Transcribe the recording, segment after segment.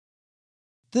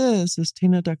This is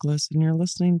Tina Douglas, and you're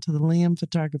listening to the Liam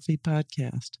Photography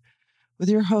Podcast with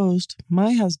your host,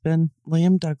 my husband,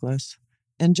 Liam Douglas.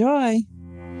 Enjoy!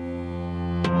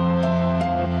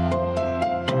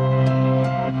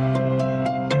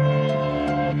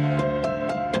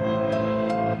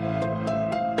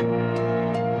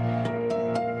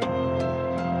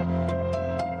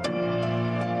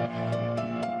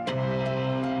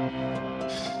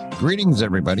 Greetings,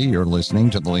 everybody. You're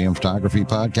listening to the Liam Photography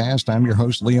Podcast. I'm your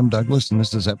host, Liam Douglas, and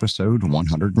this is episode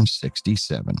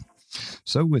 167.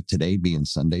 So with today being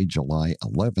Sunday, July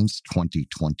 11th,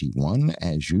 2021,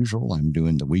 as usual, I'm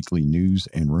doing the weekly news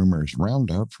and rumors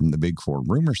roundup from the big four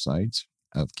rumor sites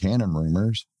of Canon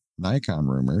Rumors, Nikon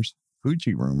Rumors,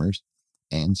 Fuji Rumors,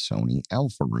 and Sony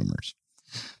Alpha Rumors.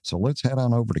 So let's head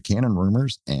on over to Canon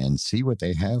Rumors and see what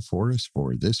they have for us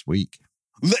for this week.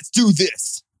 Let's do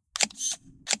this!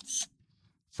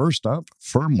 First up,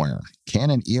 firmware.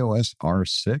 Canon EOS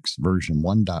R6 version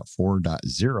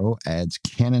 1.4.0 adds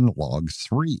Canon Log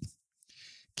 3.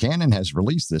 Canon has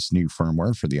released this new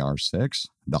firmware for the R6.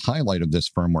 The highlight of this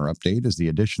firmware update is the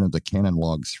addition of the Canon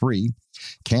Log 3.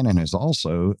 Canon has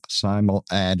also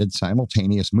added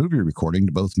simultaneous movie recording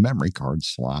to both memory card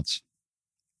slots,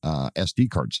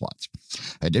 SD card slots.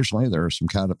 Additionally, there are some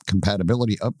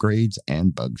compatibility upgrades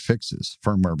and bug fixes.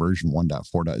 Firmware version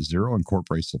 1.4.0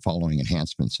 incorporates the following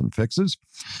enhancements and fixes.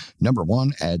 Number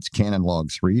 1, adds Canon Log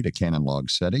 3 to Canon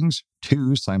Log settings.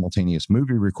 2, simultaneous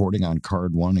movie recording on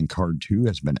Card 1 and Card 2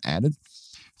 has been added.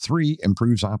 3,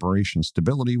 improves operation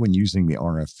stability when using the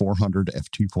RF400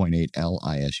 f2.8L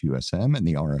ISUSM and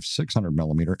the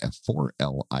RF600mm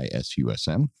f4L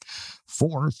ISUSM.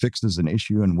 4, fixes an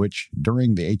issue in which,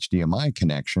 during the HDMI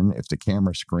connection, if the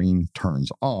camera screen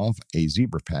turns off, a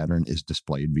zebra pattern is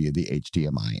displayed via the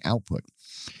HDMI output.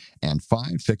 And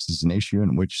 5, fixes an issue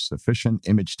in which sufficient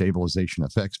image stabilization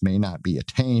effects may not be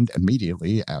attained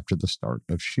immediately after the start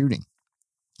of shooting.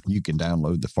 You can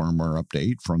download the firmware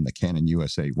update from the Canon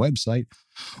USA website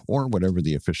or whatever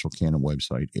the official Canon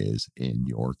website is in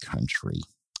your country.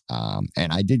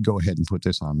 And I did go ahead and put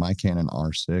this on my Canon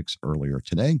R6 earlier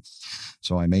today.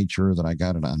 So I made sure that I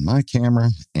got it on my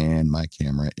camera, and my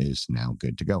camera is now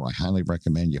good to go. I highly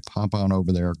recommend you pop on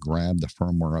over there, grab the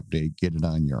firmware update, get it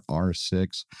on your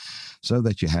R6 so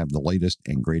that you have the latest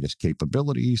and greatest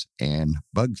capabilities and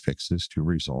bug fixes to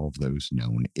resolve those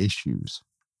known issues.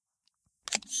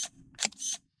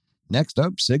 Next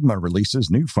up, Sigma releases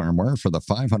new firmware for the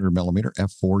 500mm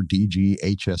f4 DG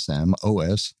HSM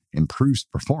OS, improves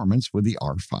performance with the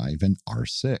R5 and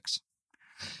R6.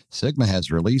 Sigma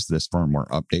has released this firmware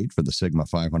update for the Sigma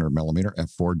 500mm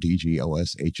f4 DG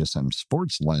OS HSM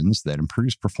sports lens that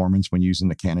improves performance when using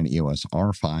the Canon EOS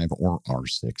R5 or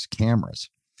R6 cameras.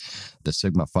 The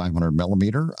Sigma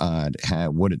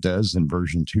 500mm, what it does in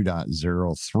version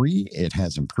 2.03, it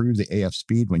has improved the AF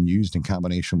speed when used in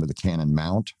combination with the Canon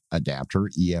mount adapter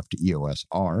EF to EOS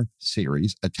R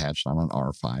series attached on an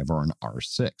R5 or an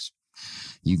R6.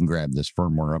 You can grab this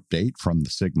firmware update from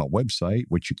the Sigma website,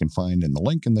 which you can find in the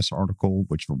link in this article,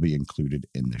 which will be included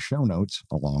in the show notes,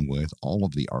 along with all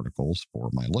of the articles for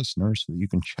my listeners so that you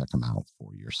can check them out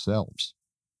for yourselves.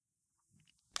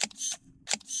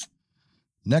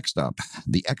 Next up,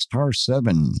 the XTAR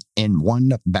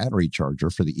 7-in-1 battery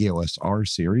charger for the EOS R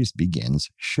series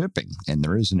begins shipping, and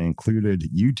there is an included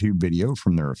YouTube video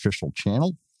from their official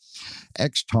channel.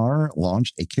 XTAR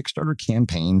launched a Kickstarter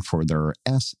campaign for their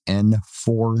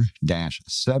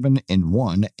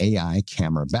SN4-7-in-1 AI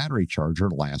camera battery charger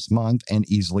last month and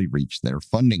easily reached their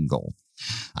funding goal.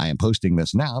 I am posting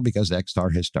this now because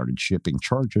XTAR has started shipping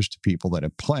chargers to people that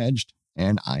have pledged,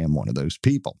 and I am one of those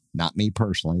people. Not me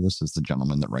personally. This is the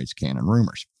gentleman that writes Canon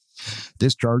Rumors.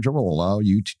 This charger will allow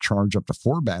you to charge up to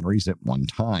 4 batteries at one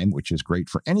time, which is great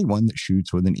for anyone that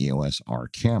shoots with an EOS R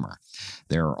camera.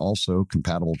 There are also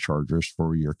compatible chargers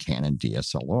for your Canon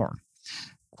DSLR.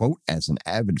 Quote, as an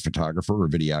avid photographer or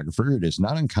videographer, it is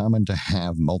not uncommon to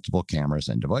have multiple cameras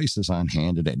and devices on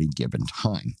hand at any given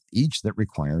time, each that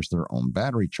requires their own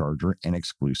battery charger and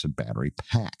exclusive battery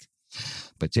pack.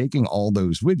 But taking all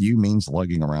those with you means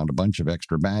lugging around a bunch of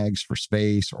extra bags for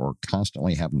space or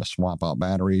constantly having to swap out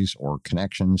batteries or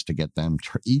connections to get them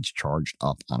each charged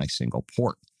up on a single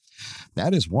port.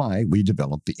 That is why we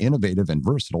developed the innovative and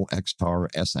versatile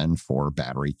XTAR SN4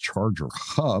 battery charger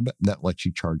hub that lets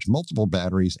you charge multiple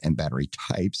batteries and battery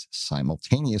types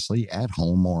simultaneously at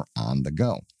home or on the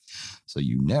go. So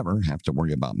you never have to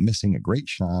worry about missing a great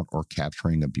shot or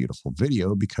capturing a beautiful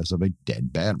video because of a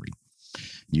dead battery.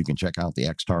 You can check out the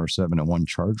XTAR 7-in-1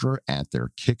 charger at their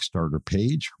Kickstarter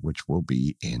page, which will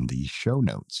be in the show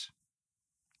notes.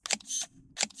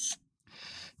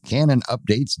 Canon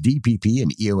updates DPP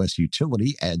and EOS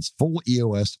utility, adds full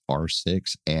EOS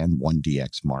R6 and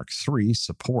 1DX Mark III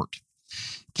support.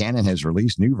 Canon has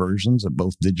released new versions of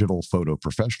both Digital Photo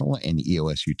Professional and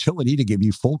EOS Utility to give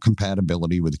you full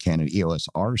compatibility with the Canon EOS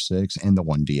R6 and the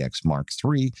 1DX Mark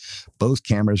III. Both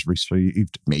cameras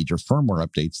received major firmware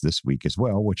updates this week as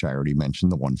well, which I already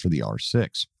mentioned, the one for the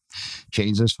R6.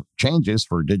 Changes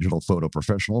for Digital Photo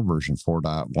Professional version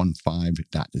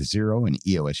 4.15.0 and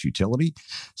EOS Utility,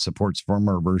 supports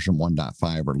firmware version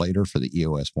 1.5 or later for the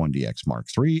EOS 1DX Mark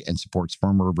III, and supports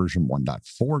firmware version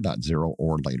 1.4.0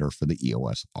 or later for the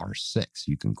EOS R6.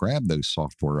 You can grab those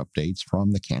software updates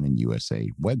from the Canon USA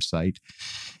website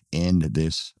in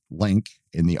this link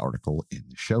in the article in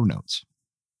the show notes.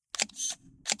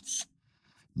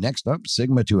 Next up,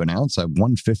 Sigma to announce a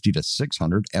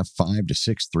 150-600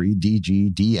 f5-6.3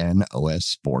 DG/DN OS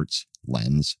Sports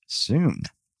lens soon.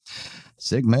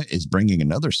 Sigma is bringing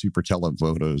another super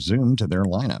telephoto zoom to their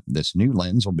lineup. This new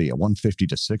lens will be a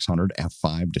 150-600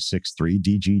 f5-6.3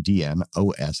 DG/DN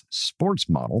OS Sports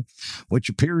model, which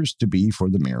appears to be for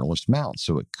the mirrorless mount.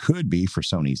 So it could be for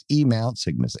Sony's E mount,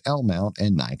 Sigma's L mount,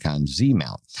 and Nikon's Z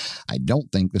mount. I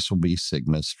don't think this will be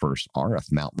Sigma's first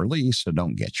RF mount release, so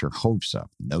don't get your hopes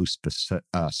up. No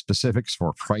specifics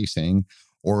for pricing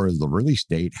or the release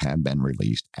date have been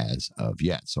released as of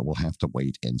yet. So we'll have to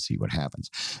wait and see what happens.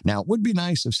 Now, it would be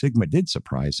nice if Sigma did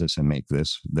surprise us and make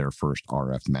this their first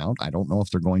RF mount. I don't know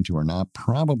if they're going to or not.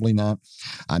 Probably not.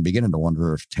 I'm beginning to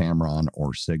wonder if Tamron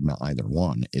or Sigma, either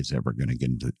one, is ever going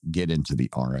to get into the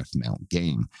RF mount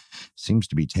game. Seems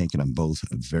to be taking them both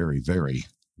a very, very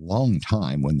long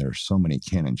time when there's so many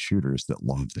Canon shooters that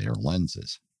love their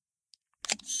lenses.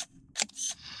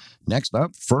 Next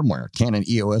up, firmware. Canon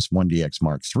EOS 1DX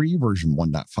Mark III version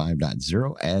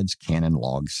 1.5.0 adds Canon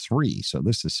Log 3. So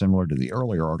this is similar to the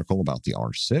earlier article about the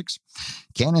R6.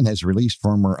 Canon has released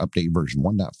firmware update version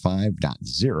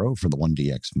 1.5.0 for the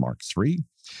 1DX Mark III.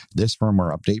 This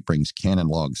firmware update brings Canon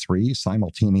Log 3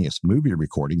 simultaneous movie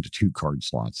recording to 2 card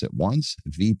slots at once,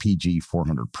 VPG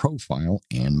 400 profile,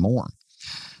 and more.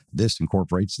 This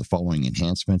incorporates the following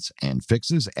enhancements and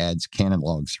fixes, adds Canon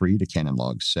Log 3 to Canon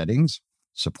Log settings.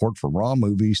 Support for RAW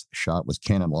movies shot with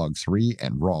Canon Log 3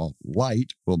 and RAW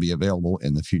Lite will be available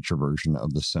in the future version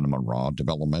of the Cinema RAW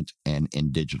development and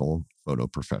in Digital Photo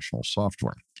Professional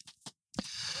software.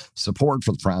 Support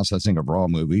for the processing of RAW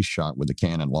movies shot with the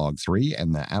Canon Log 3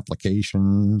 and the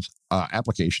application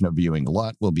of viewing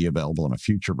LUT will be available in a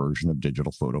future version of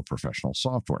Digital Photo Professional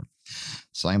software.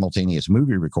 Simultaneous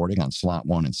movie recording on slot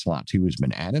 1 and slot 2 has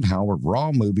been added. However,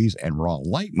 RAW movies and RAW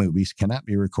Lite movies cannot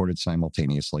be recorded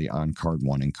simultaneously on card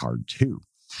 1 and card 2.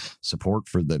 Support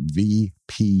for the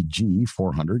VPG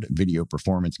 400 Video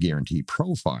Performance Guarantee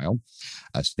Profile,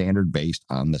 a standard based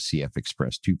on the CF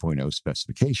Express 2.0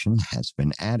 specification, has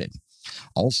been added.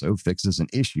 Also fixes an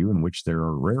issue in which there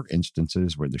are rare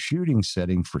instances where the shooting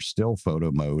setting for still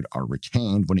photo mode are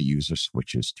retained when a user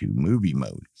switches to movie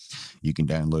mode. You can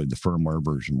download the firmware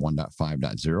version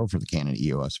 1.5.0 for the Canon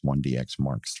EOS 1DX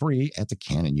Mark III at the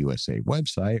Canon USA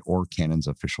website or Canon's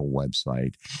official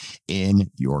website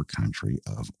in your country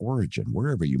of origin.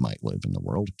 Wherever you might live in the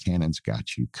world, Canon's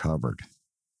got you covered.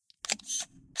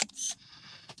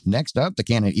 Next up, the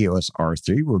Canon EOS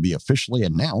R3 will be officially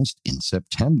announced in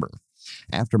September.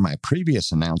 After my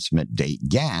previous announcement date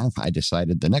gaffe, I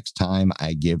decided the next time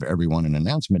I give everyone an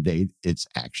announcement date, it's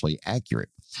actually accurate.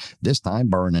 This time,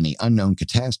 barring any unknown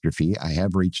catastrophe, I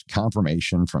have reached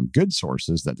confirmation from good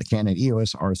sources that the Canon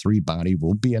EOS R3 body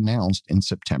will be announced in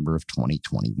September of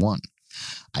 2021.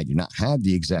 I do not have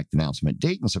the exact announcement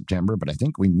date in September, but I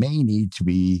think we may need to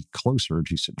be closer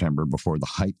to September before the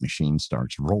hype machine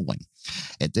starts rolling.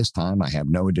 At this time, I have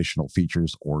no additional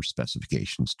features or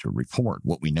specifications to report.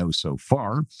 What we know so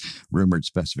far, rumored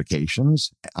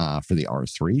specifications for the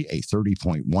R3, a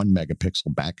 30.1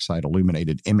 megapixel backside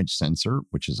illuminated image sensor,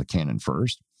 which is a Canon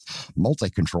first,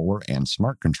 multi-controller and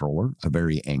smart controller, a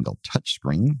vari-angle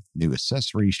touchscreen, new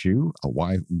accessory shoe, a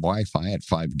Wi-Fi at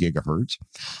 5 gigahertz,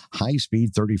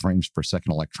 high-speed 30 frames per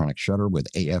second electronic shutter with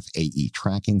AF/AE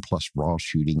tracking plus RAW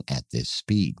shooting at this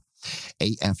speed.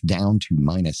 AF down to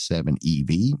 -7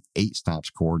 EV, 8 stops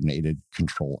coordinated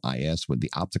control IS with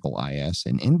the optical IS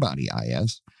and in-body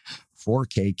IS,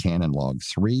 4K Canon Log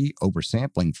 3,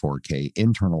 oversampling 4K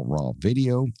internal RAW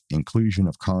video, inclusion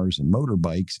of cars and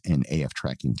motorbikes in AF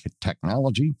tracking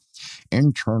technology,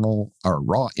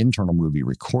 RAW internal movie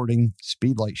recording,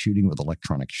 speedlight shooting with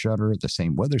electronic shutter, the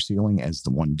same weather sealing as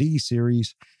the 1D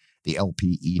series, the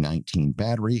LPE19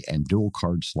 battery, and dual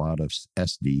card slot of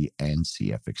SD and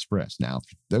CF Express. Now,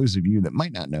 for those of you that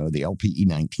might not know, the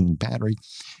LPE19 battery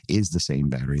is the same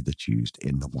battery that's used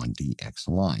in the 1DX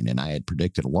line. And I had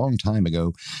predicted a long time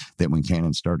ago that when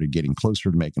Canon started getting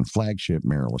closer to making flagship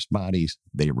mirrorless bodies,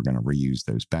 they were going to reuse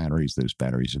those batteries. Those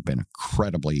batteries have been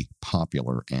incredibly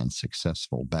popular and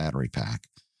successful battery pack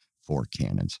for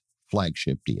Canon's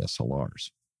flagship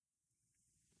DSLRs.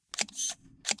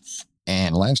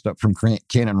 And last up from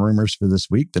Canon rumors for this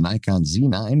week, the Nikon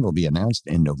Z9 will be announced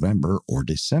in November or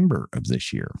December of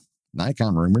this year.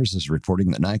 Nikon Rumors is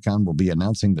reporting that Nikon will be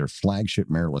announcing their flagship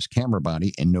mirrorless camera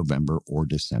body in November or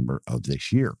December of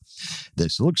this year.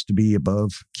 This looks to be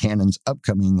above Canon's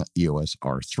upcoming EOS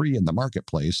R3 in the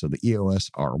marketplace, so the EOS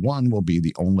R1 will be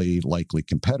the only likely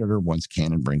competitor once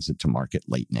Canon brings it to market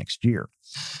late next year.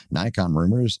 Nikon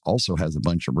Rumors also has a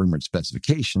bunch of rumored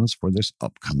specifications for this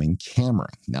upcoming camera.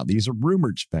 Now, these are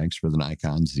rumored specs for the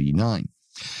Nikon Z9.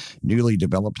 Newly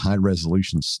developed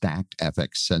high-resolution stacked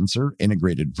FX sensor,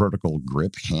 integrated vertical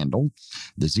grip handle.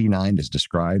 The Z9 is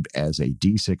described as a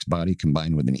D6 body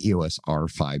combined with an EOS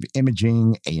R5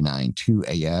 imaging, A9 II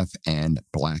AF, and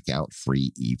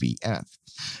blackout-free EVF.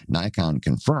 Nikon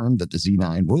confirmed that the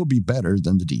Z9 will be better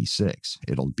than the D6.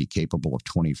 It'll be capable of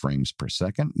 20 frames per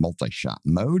second, multi-shot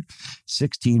mode,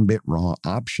 16-bit RAW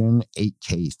option,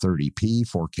 8K 30p,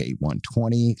 4K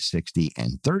 120, 60,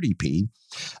 and 30p,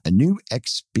 a new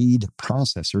X-Speed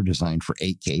processor designed for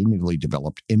 8K, newly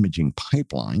developed imaging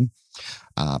pipeline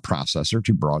processor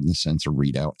to broaden the sensor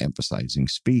readout, emphasizing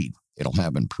speed. It'll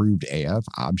have improved AF,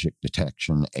 object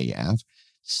detection AF,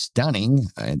 stunning,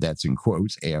 and that's in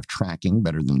quotes, AF tracking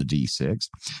better than the D6,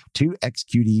 2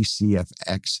 XQD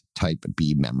CFX Type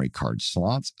B memory card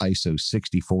slots, ISO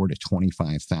 64 to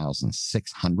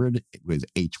 25,600 with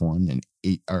H1 and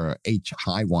H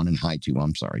high 1 and high 2,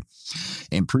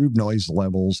 improved noise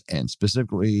levels, and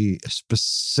specifically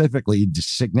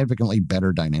significantly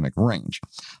better dynamic range.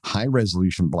 High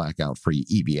resolution blackout free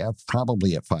EVF,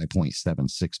 probably at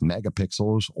 5.76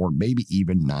 megapixels or maybe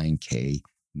even 9K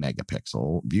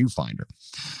megapixel viewfinder.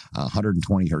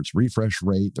 120 hertz refresh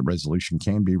rate. The resolution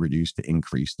can be reduced to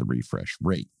increase the refresh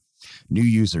rate. New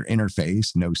user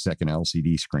interface, no second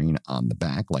LCD screen on the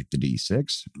back like the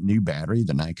D6. New battery,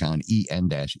 the Nikon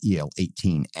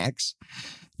EN-EL18X.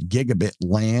 Gigabit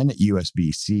LAN,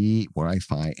 USB-C,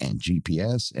 Wi-Fi, and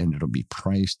GPS, and it'll be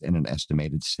priced in an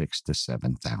estimated $6,000 to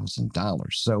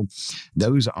 $7,000. So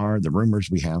those are the rumors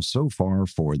we have so far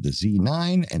for the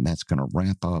Z9, and that's going to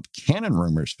wrap up Canon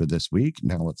rumors for this week.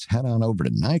 Now let's head on over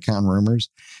to Nikon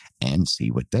rumors and see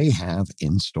what they have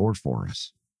in store for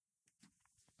us.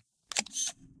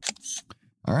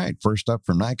 All right, first up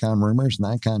from Nikon rumors,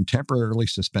 Nikon temporarily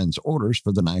suspends orders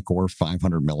for the Nikkor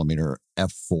 500mm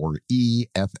f4e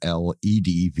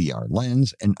FLED VR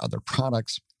lens and other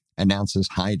products, announces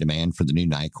high demand for the new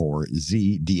Nikkor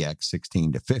Z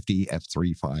DX16-50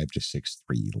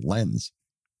 f3.5-6.3 lens.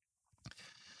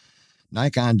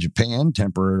 Nikon Japan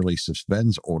temporarily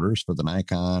suspends orders for the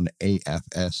Nikon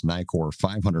AFS Nikkor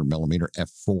 500mm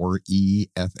f4e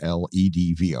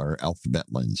FLED VR alphabet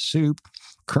lens soup,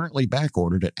 currently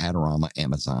backordered at Adorama,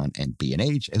 Amazon, and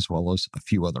B&H, as well as a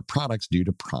few other products due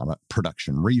to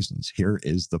production reasons. Here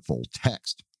is the full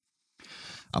text.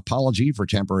 Apology for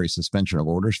temporary suspension of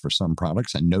orders for some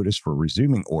products and notice for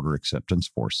resuming order acceptance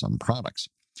for some products.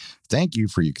 Thank you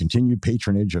for your continued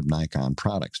patronage of Nikon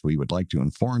products. We would like to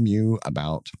inform you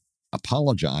about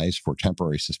apologize for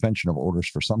temporary suspension of orders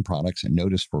for some products and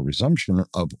notice for resumption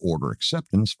of order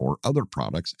acceptance for other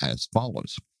products as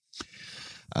follows.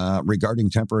 Regarding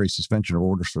temporary suspension of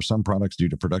orders for some products due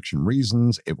to production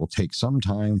reasons, it will take some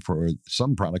time for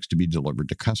some products to be delivered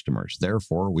to customers.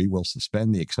 Therefore, we will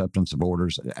suspend the acceptance of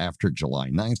orders after July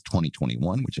 9th,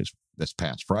 2021, which is this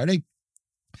past Friday.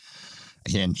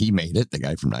 And he made it, the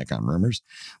guy from Nikon Rumors.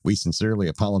 We sincerely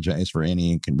apologize for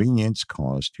any inconvenience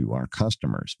caused to our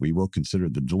customers. We will consider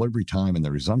the delivery time and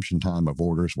the resumption time of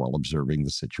orders while observing the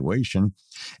situation,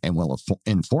 and will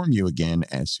inform you again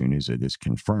as soon as it is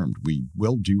confirmed. We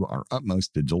will do our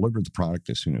utmost to deliver the product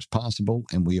as soon as possible,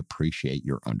 and we appreciate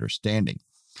your understanding.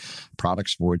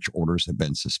 Products for which orders have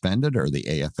been suspended are the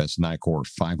AFS Nikkor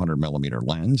 500mm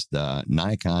lens, the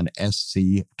Nikon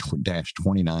SC-29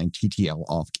 TTL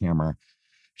off-camera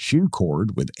shoe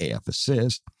cord with AF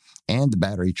assist, and the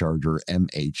battery charger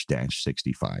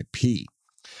MH-65P.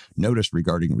 Notice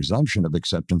regarding resumption of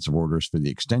acceptance of orders for the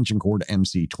extension cord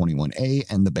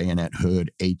MC21A and the bayonet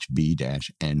hood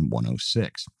HB-N106.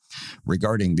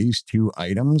 Regarding these two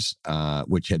items,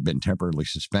 which had been temporarily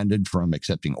suspended from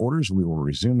accepting orders, we will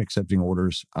resume accepting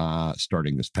orders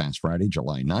starting this past Friday,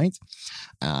 July 9th.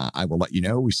 I will let you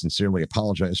know we sincerely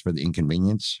apologize for the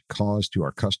inconvenience caused to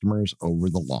our customers over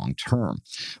the long term.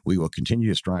 We will continue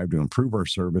to strive to improve our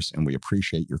service, and we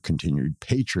appreciate your continued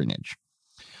patronage.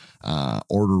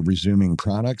 Order resuming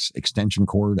products, extension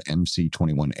cord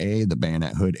MC21A, the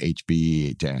bayonet hood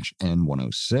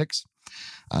HB-N106.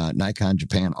 Nikon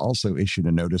Japan also issued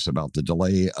a notice about the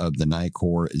delay of the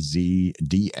Nikkor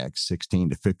ZDX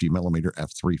 16 to 50 millimeter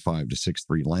f3.5 to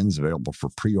 6.3 lens available for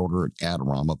pre-order at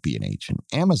Adorama, B&H, and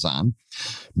Amazon.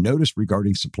 Notice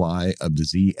regarding supply of the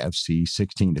ZFC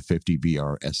 16 to 50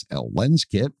 VRSL lens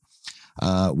kit.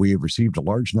 We have received a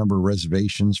large number of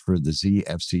reservations for the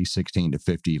ZFC 16 to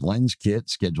 50 lens kit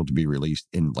scheduled to be released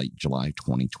in late July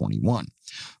 2021.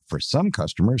 For some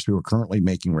customers who are currently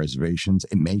making reservations,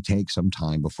 it may take some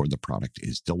time before the product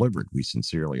is delivered. We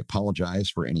sincerely apologize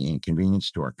for any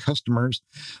inconvenience to our customers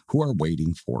who are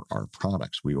waiting for our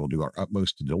products. We will do our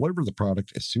utmost to deliver the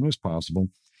product as soon as possible,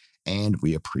 and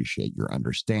we appreciate your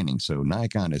understanding. So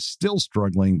Nikon is still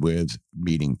struggling with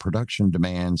meeting production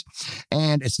demands,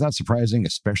 and it's not surprising,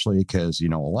 especially because, a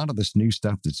lot of this new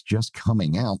stuff that's just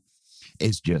coming out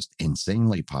is just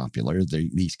insanely popular.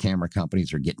 These camera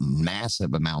companies are getting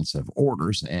massive amounts of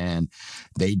orders, and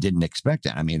they didn't expect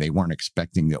that. I mean, they weren't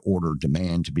expecting the order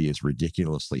demand to be as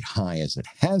ridiculously high as it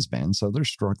has been, so they're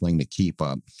struggling to keep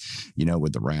up,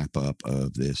 with the wrap up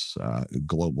of this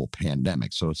global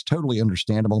pandemic. So it's totally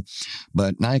understandable,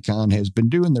 but Nikon has been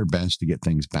doing their best to get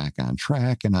things back on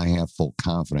track, and I have full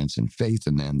confidence and faith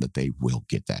in them that they will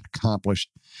get that accomplished.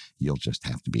 You'll just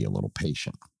have to be a little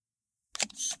patient.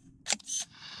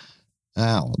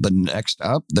 Now, the next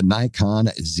up, the Nikon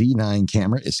Z9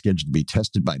 camera is scheduled to be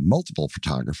tested by multiple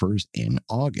photographers in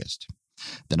August.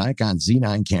 The Nikon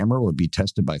Z9 camera will be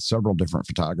tested by several different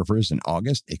photographers in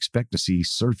August. Expect to see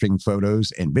surfing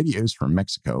photos and videos from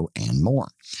Mexico and more.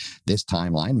 This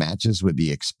timeline matches with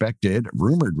the expected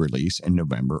rumored release in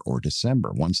November or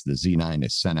December. Once the Z9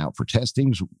 is sent out for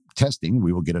testing,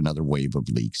 we will get another wave of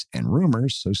leaks and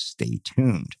rumors, so stay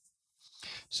tuned.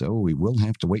 So we will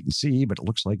have to wait and see, but it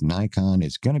looks like Nikon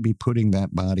is going to be putting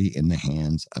that body in the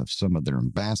hands of some of their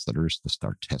ambassadors to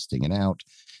start testing it out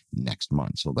next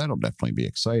month. So that'll definitely be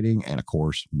exciting. And of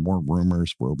course, more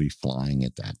rumors will be flying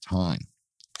at that time.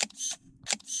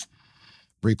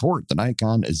 Report the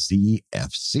Nikon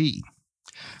ZFC.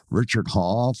 Richard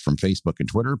Hall from Facebook and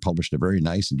Twitter published a very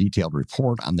nice and detailed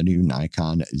report on the new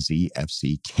Nikon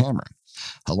ZFC camera.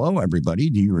 Hello, everybody.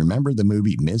 Do you remember the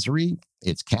movie Misery?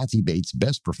 It's Kathy Bates'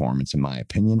 best performance, in my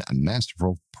opinion, a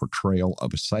masterful portrayal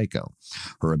of a psycho.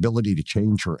 Her ability to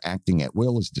change her acting at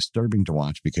will is disturbing to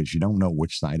watch because you don't know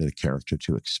which side of the character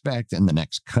to expect in the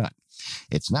next cut.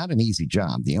 It's not an easy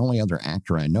job. The only other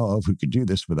actor I know of who could do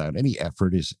this without any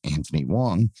effort is Anthony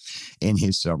Wong in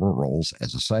his several roles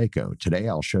as a psycho. Today,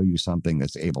 I'll show you something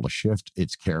that's able to shift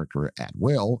its character at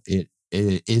will.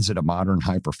 Is it a modern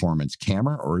high-performance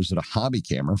camera, or is it a hobby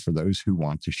camera for those who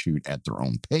want to shoot at their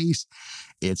own pace?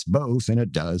 It's both, and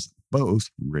it does both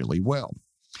really well.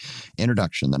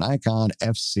 Introduction. The Nikon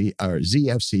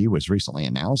ZFC was recently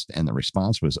announced, and the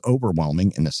response was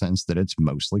overwhelming in the sense that it's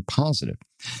mostly positive.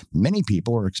 Many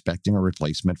people are expecting a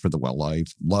replacement for the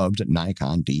well-loved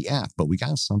Nikon DF, but we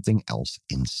got something else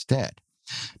instead.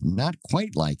 Not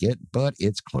quite like it, but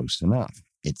it's close enough.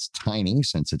 It's tiny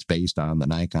since it's based on the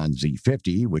Nikon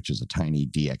Z50, which is a tiny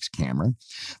DX camera.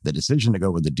 The decision to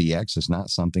go with the DX is not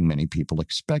something many people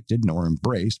expected nor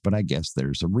embraced, but I guess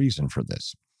there's a reason for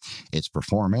this. Its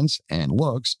performance and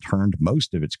looks turned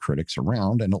most of its critics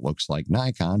around, and it looks like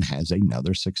Nikon has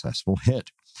another successful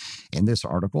hit. In this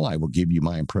article, I will give you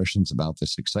my impressions about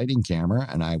this exciting camera,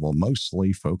 and I will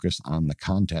mostly focus on the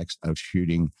context of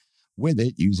shooting with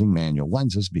it using manual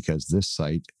lenses because this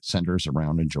site centers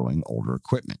around enjoying older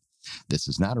equipment. This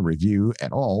is not a review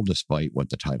at all, despite what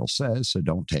the title says, so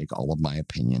don't take all of my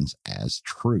opinions as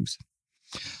truth.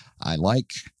 I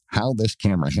like how this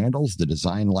camera handles. The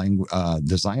design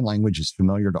language is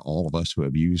familiar to all of us who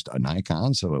have used a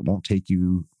Nikon, so it won't take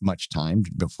you much time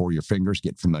before your fingers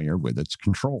get familiar with its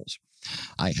controls.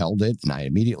 I held it, and I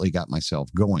immediately got myself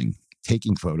going,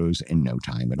 taking photos in no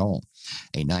time at all.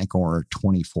 A Nikkor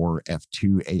 24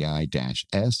 f2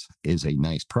 AI-S is a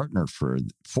nice partner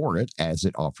for it, as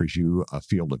it offers you a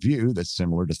field of view that's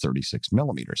similar to 36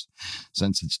 millimeters.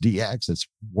 Since it's DX, it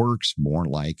works more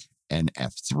like an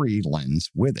f3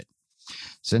 lens with it.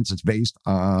 Since it's based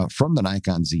from the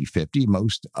Nikon Z50,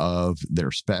 most of their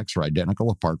specs are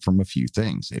identical apart from a few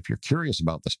things. If you're curious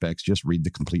about the specs, just read the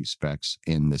complete specs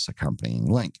in this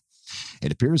accompanying link.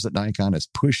 It appears that Nikon is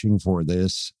pushing for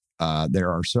this.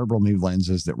 There are several new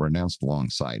lenses that were announced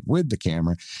alongside with the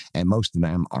camera, and most of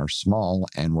them are small,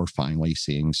 and we're finally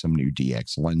seeing some new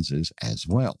DX lenses as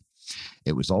well.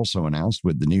 It was also announced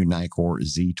with the new Nikkor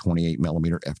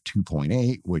Z28mm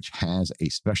f2.8, which has a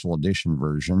special edition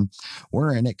version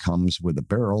wherein it comes with a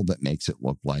barrel that makes it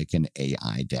look like an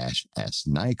AI-S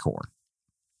Nikkor.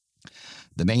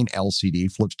 The main LCD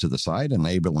flips to the side,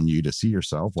 enabling you to see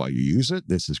yourself while you use it.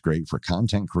 This is great for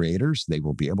content creators. They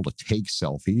will be able to take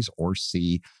selfies or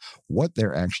see what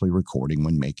they're actually recording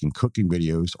when making cooking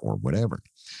videos or whatever.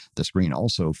 The screen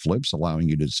also flips, allowing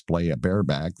you to display a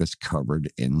bareback that's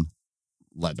covered in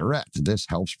leatherette. This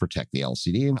helps protect the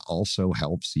LCD and also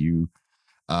helps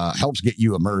get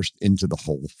you immersed into the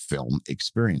whole film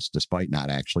experience, despite not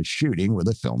actually shooting with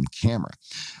a film camera.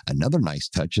 Another nice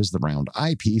touch is the round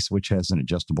eyepiece, which has an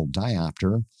adjustable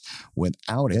diopter.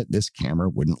 Without it, this camera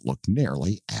wouldn't look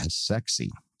nearly as sexy.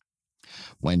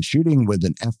 When shooting with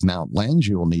an F-mount lens,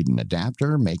 you will need an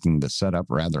adapter, making the setup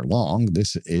rather long.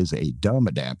 This is a dumb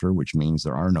adapter, which means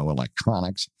there are no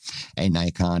electronics. A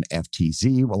Nikon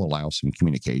FTZ will allow some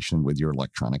communication with your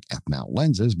electronic F-mount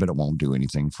lenses, but it won't do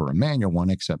anything for a manual one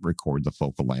except record the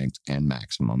focal length and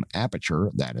maximum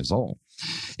aperture. That is all.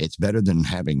 It's better than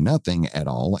having nothing at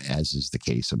all, as is the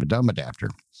case of a dumb adapter.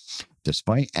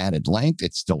 Despite added length,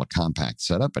 it's still a compact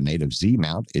setup. A native Z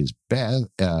mount is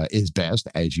best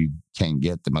as you can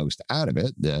get the most out of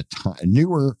it. The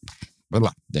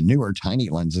newer tiny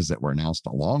lenses that were announced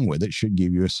along with it should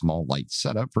give you a small light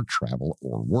setup for travel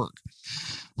or work.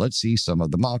 Let's see some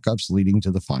of the mock-ups leading to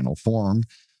the final form.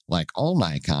 Like all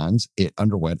Nikons, it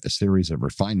underwent a series of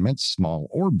refinements, small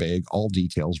or big. All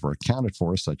details were accounted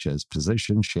for, such as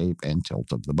position, shape, and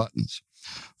tilt of the buttons.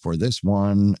 For this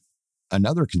one,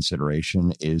 another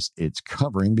consideration is its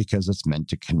covering, because it's meant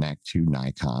to connect to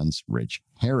Nikon's rich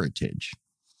heritage.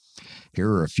 Here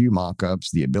are a few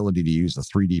mock-ups. The ability to use a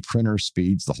 3D printer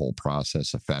speeds the whole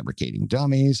process of fabricating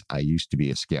dummies. I used to be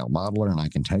a scale modeler, and I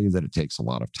can tell you that it takes a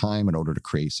lot of time in order to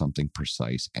create something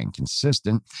precise and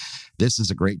consistent. This is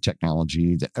a great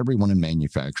technology that everyone in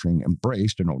manufacturing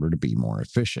embraced in order to be more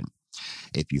efficient.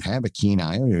 If you have a keen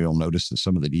eye, you'll notice that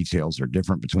some of the details are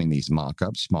different between these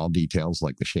mock-ups. Small details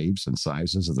like the shapes and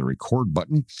sizes of the record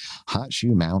button, hot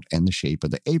shoe mount, and the shape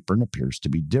of the apron appears to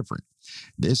be different.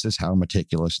 This is how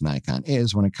meticulous Nikon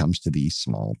is when it comes to these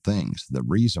small things. The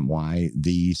reason why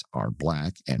these are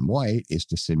black and white is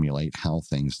to simulate how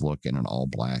things look in an all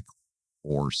black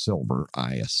or silver,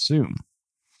 I assume.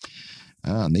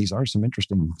 And these are some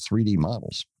interesting 3D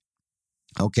models.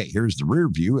 Okay, here's the rear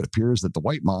view. It appears that the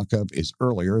white mock-up is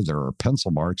earlier. There are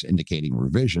pencil marks indicating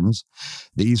revisions.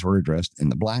 These were addressed in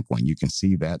the black one. You can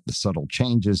see that the subtle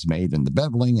changes made in the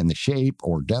beveling and the shape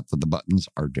or depth of the buttons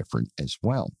are different as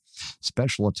well.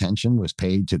 Special attention was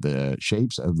paid to the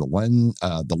shapes of the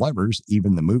levers.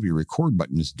 Even the movie record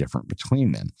button is different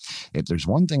between them. If there's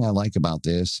one thing I like about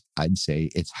this, I'd say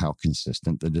it's how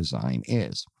consistent the design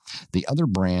is. The other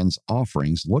brand's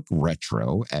offerings look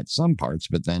retro at some parts,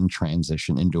 but then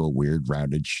transition into a weird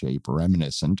rounded shape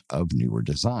reminiscent of newer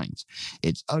designs.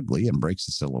 It's ugly and breaks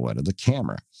the silhouette of the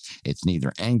camera. It's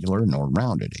neither angular nor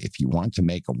rounded. If you want to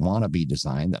make a wannabe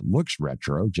design that looks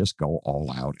retro, just go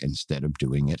all out instead of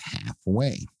doing it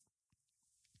halfway.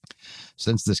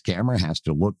 Since this camera has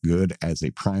to look good as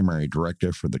a primary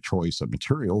directive for the choice of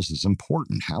materials is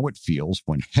important, how it feels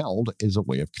when held is a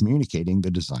way of communicating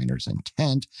the designer's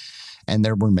intent, and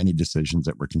there were many decisions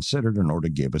that were considered in order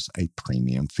to give us a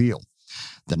premium feel.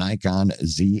 The Nikon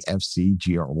ZFC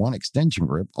GR1 extension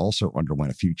grip also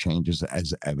underwent a few changes,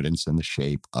 as evidenced in the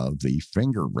shape of the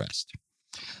finger rest.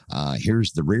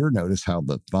 Here's the rear. Notice how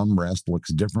the thumb rest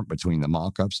looks different between the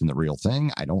mock-ups and the real thing.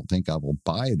 I don't think I will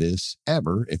buy this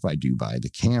ever if I do buy the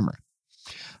camera.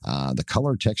 The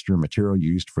color, texture, and material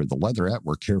used for the leatherette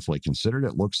were carefully considered.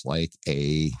 It looks like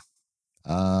a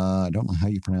I don't know how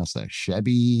you pronounce that.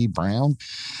 Shabby brown.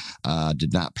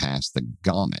 Did not pass the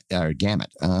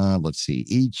gamut. Let's see.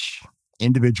 Each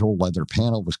individual leather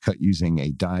panel was cut using a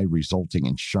die, resulting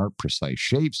in sharp, precise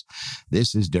shapes.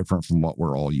 This is different from what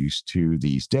we're all used to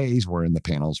these days, wherein the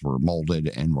panels were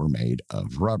molded and were made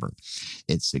of rubber.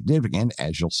 It's significant,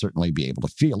 as you'll certainly be able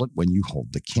to feel it when you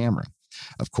hold the camera.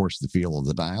 Of course, the feel of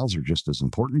the dials are just as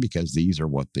important, because these are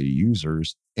what the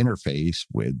users interface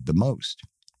with the most.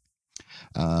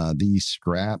 These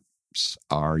scrap tips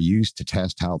are used to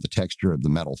test how the texture of the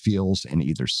metal feels in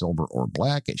either silver or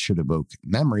black. It should evoke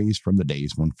memories from the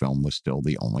days when film was still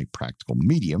the only practical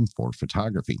medium for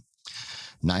photography.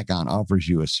 Nikon offers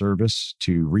you a service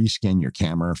to reskin your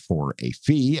camera for a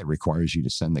fee. It requires you to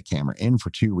send the camera in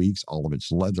for 2 weeks. All of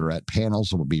its leatherette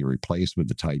panels will be replaced with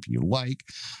the type you like,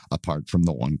 apart from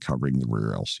the one covering the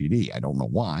rear LCD. I don't know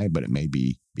why, but it may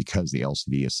be because the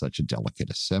LCD is such a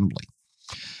delicate assembly.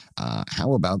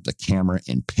 How about the camera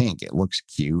in pink? It looks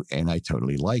cute and I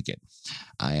totally like it.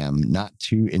 I am not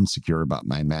too insecure about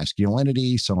my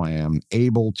masculinity, so I am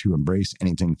able to embrace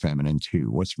anything feminine too.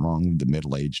 What's wrong with the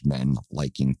middle-aged men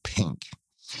liking pink?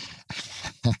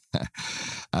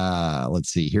 Let's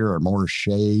see. Here are more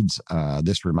shades.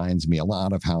 This reminds me a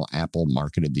lot of how Apple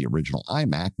marketed the original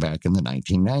iMac back in the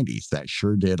 1990s. That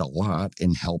sure did a lot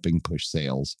in helping push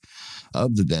sales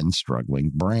of the then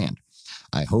struggling brand.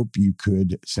 I hope you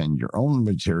could send your own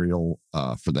material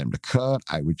for them to cut.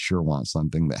 I would sure want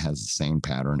something that has the same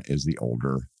pattern as the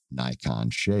older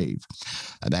Nikon Shave.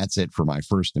 That's it for my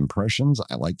first impressions.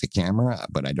 I like the camera,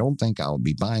 but I don't think I'll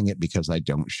be buying it because I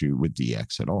don't shoot with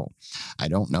DX at all. I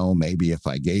don't know, maybe if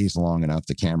I gaze long enough,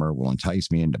 the camera will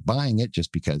entice me into buying it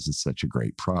just because it's such a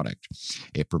great product.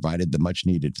 It provided the much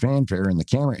needed fanfare in the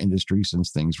camera industry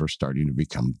since things were starting to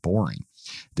become boring.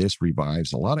 This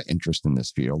revives a lot of interest in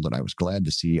this field, and I was glad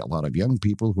to see a lot of young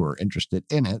people who are interested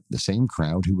in it, the same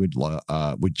crowd who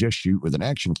would just shoot with an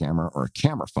action camera or a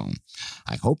camera phone.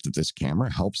 I hope that this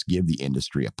camera helps give the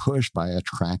industry a push by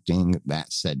attracting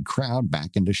that said crowd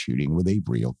back into shooting with a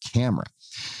real camera.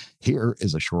 Here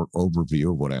is a short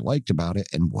overview of what I liked about it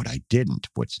and what I didn't.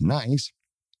 What's nice: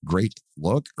 great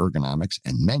look, ergonomics,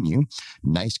 and menu.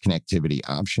 Nice connectivity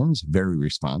options, very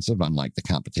responsive, unlike the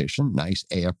competition. Nice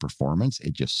AF performance.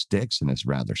 It just sticks and is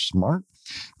rather smart.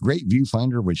 Great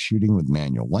viewfinder with shooting with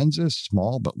manual lenses.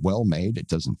 Small but well made. It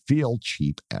doesn't feel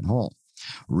cheap at all.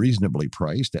 Reasonably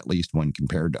priced, at least when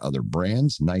compared to other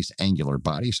brands. Nice angular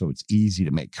body, so it's easy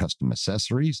to make custom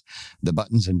accessories. The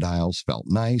buttons and dials felt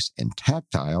nice and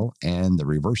tactile, and the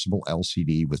reversible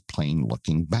LCD with plain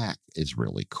looking back is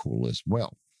really cool as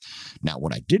well. Now,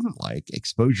 what I didn't like: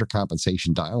 exposure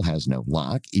compensation dial has no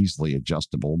lock, easily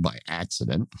adjustable by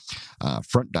accident.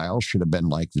 Front dial should have been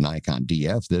like the Nikon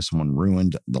DF. This one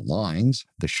ruined the lines.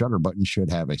 The shutter button should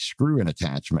have a screw-in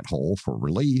attachment hole for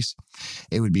release.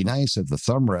 It would be nice if the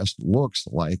thumb rest looks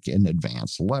like an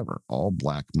advanced lever. All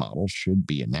black models should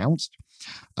be announced.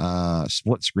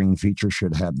 Split screen feature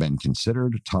should have been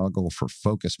considered. Toggle for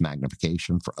focus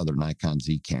magnification for other Nikon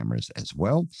Z cameras as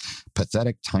well.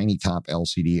 Pathetic tiny top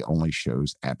LCD only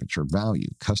shows aperture value.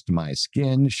 Customized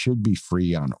skin should be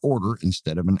free on order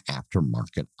instead of an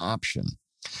aftermarket option.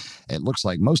 It looks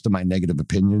like most of my negative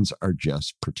opinions are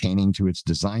just pertaining to its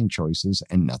design choices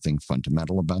and nothing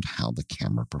fundamental about how the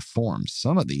camera performs.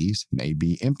 Some of these may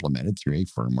be implemented through a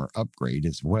firmware upgrade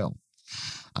as well.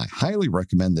 I highly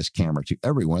recommend this camera to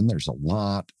everyone. There's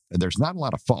not a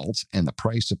lot of faults, and the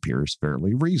price appears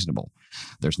fairly reasonable.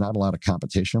 There's not a lot of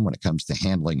competition when it comes to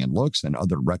handling and looks, and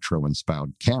other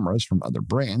retro-inspired cameras from other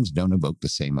brands don't evoke the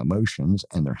same emotions,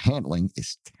 and their handling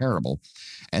is terrible,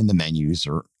 and the menus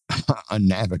are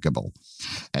unnavigable.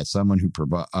 As someone who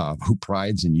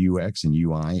prides in UX and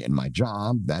UI in my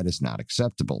job, that is not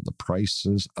acceptable. The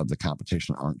prices of the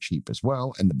competition aren't cheap as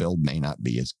well, and the build may not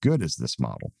be as good as this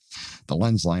model. The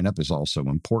lens lineup is also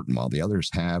important. While the others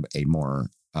have a more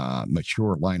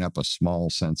mature lineup of small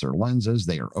sensor lenses,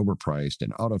 they are overpriced,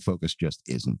 and autofocus just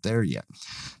isn't there yet.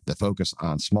 The focus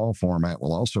on small format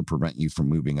will also prevent you from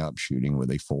moving up shooting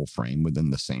with a full frame within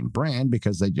the same brand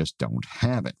because they just don't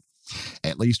have it.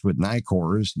 At least with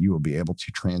Nikkors, you will be able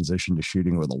to transition to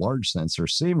shooting with a large sensor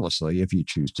seamlessly if you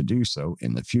choose to do so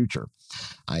in the future.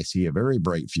 I see a very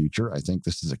bright future. I think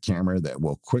this is a camera that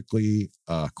will quickly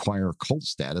acquire cult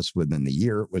status within the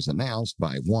year it was announced.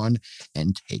 Buy one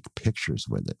and take pictures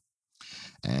with it.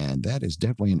 And that is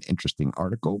definitely an interesting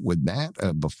article. With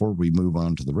that, before we move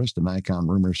on to the rest of Nikon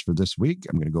rumors for this week,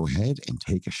 I'm going to go ahead and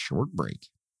take a short break.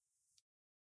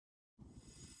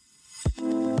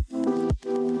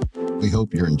 We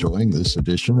hope you're enjoying this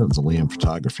edition of the Liam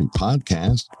Photography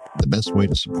Podcast. The best way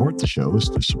to support the show is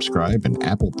to subscribe in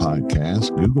Apple Podcasts,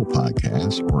 Google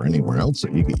Podcasts, or anywhere else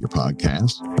that you get your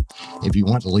podcasts. If you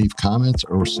want to leave comments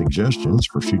or suggestions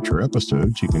for future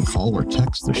episodes, you can call or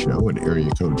text the show at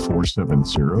area code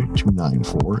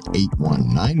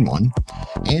 470-294-8191.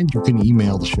 And you can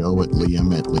email the show at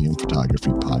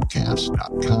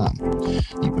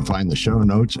liam@liamphotographypodcast.com. You can find the show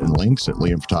notes and links at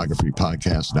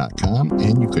liamphotographypodcast.com.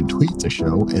 and you can tweet the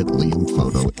show at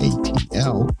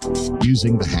LiamPhotoATL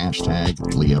using the hashtag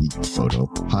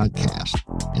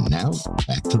LiamPhotoPodcast. And now,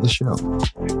 back to the show.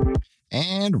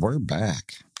 And we're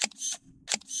back.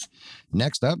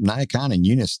 Next up, Nikon and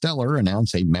Unistellar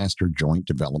announce a master joint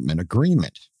development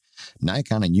agreement.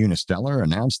 Nikon and Unistellar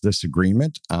announced this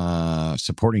agreement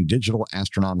supporting digital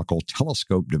astronomical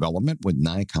telescope development with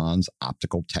Nikon's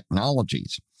optical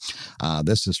technologies.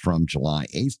 This is from July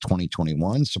 8th,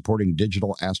 2021, supporting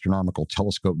digital astronomical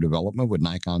telescope development with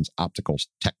Nikon's optical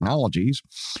technologies.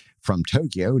 From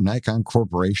Tokyo, Nikon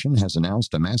Corporation has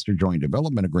announced a master joint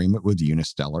development agreement with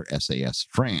Unistellar SAS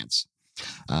France.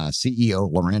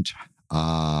 CEO Laurent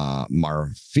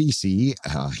Marfisi,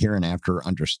 hereinafter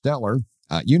under Unistellar,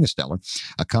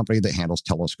 a company that handles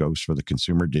telescopes for the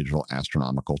consumer digital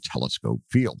astronomical telescope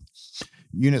field.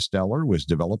 Unistellar was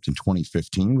developed in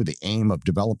 2015 with the aim of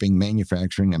developing,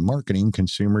 manufacturing, and marketing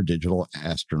consumer digital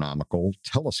astronomical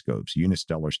telescopes.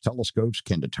 Unistellar's telescopes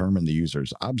can determine the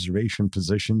user's observation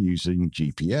position using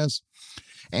GPS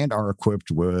and are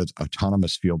equipped with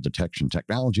autonomous field detection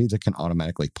technology that can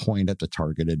automatically point at the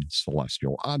targeted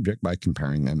celestial object by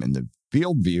comparing them in the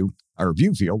view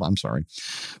field,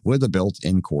 with a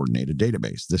built-in coordinated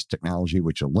database. This technology,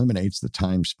 which eliminates the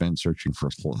time spent searching for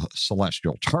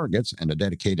celestial targets and a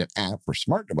dedicated app for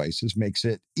smart devices, makes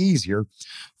it easier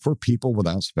for people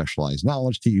without specialized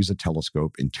knowledge to use a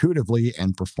telescope intuitively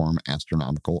and perform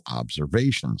astronomical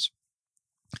observations.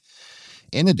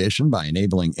 In addition, by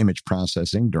enabling image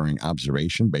processing during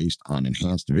observation based on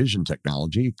enhanced vision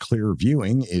technology, clear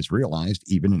viewing is realized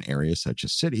even in areas such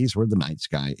as cities where the night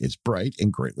sky is bright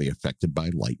and greatly affected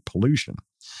by light pollution.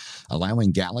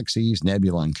 Allowing galaxies,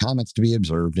 nebulae, and comets to be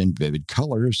observed in vivid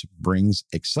colors brings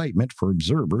excitement for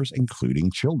observers,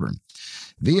 including children.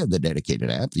 Via the dedicated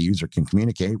app, the user can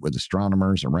communicate with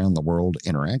astronomers around the world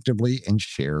interactively and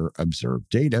share observed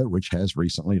data, which has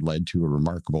recently led to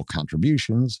remarkable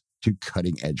contributions to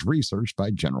cutting-edge research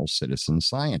by general citizen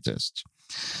scientists.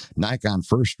 Nikon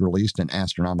first released an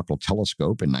astronomical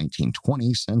telescope in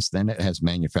 1920. Since then, it has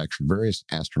manufactured various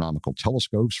astronomical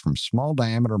telescopes from small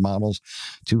diameter models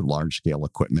to large-scale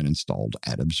equipment installed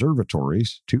at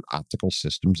observatories to optical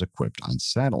systems equipped on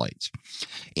satellites.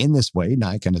 In this way,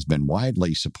 Nikon has been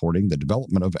widely supporting the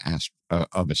development of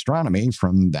astronomy,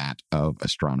 from that of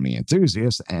astronomy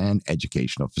enthusiasts and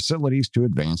educational facilities to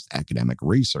advanced academic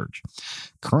research.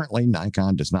 Currently,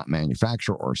 Nikon does not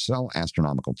manufacture or sell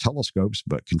astronomical telescopes,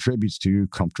 but contributes to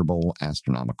comfortable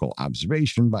astronomical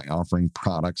observation by offering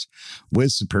products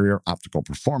with superior optical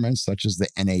performance, such as the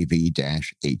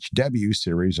NAV-HW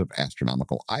series of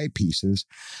astronomical eyepieces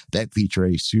that feature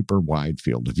a super wide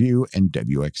field of view, and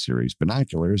WX series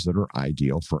binoculars that are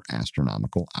ideal for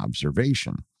astronomical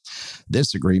observation.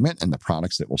 This agreement and the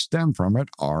products that will stem from it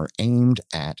are aimed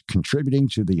at contributing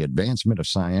to the advancement of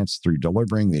science through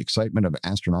delivering the excitement of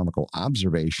astronomical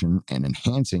observation and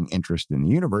enhancing interest in the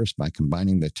universe by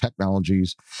combining the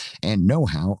technologies and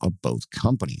know-how of both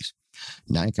companies.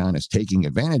 Nikon is taking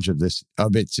advantage of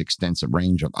its extensive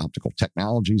range of optical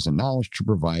technologies and knowledge to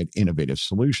provide innovative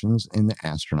solutions in the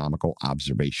astronomical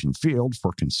observation field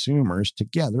for consumers,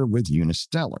 together with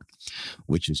Unistellar,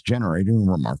 which is generating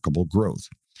remarkable growth.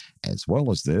 As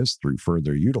well as this, through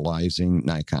further utilizing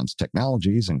Nikon's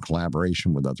technologies in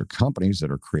collaboration with other companies that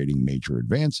are creating major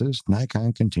advances,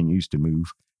 Nikon continues to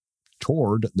move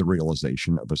toward the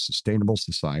realization of a sustainable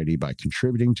society by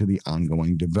contributing to the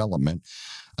ongoing development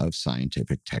of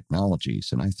scientific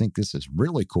technologies. And I think this is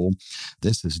really cool.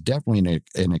 This is definitely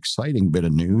an exciting bit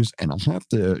of news, and I'll have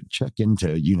to check into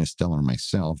Unistellar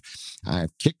myself.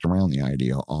 I've kicked around the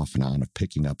idea off and on of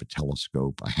picking up a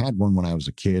telescope. I had one when I was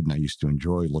a kid, and I used to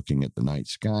enjoy looking at the night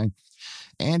sky.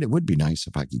 And it would be nice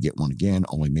if I could get one again,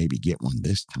 only maybe get one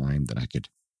this time that I could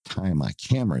tie my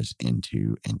cameras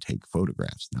into and take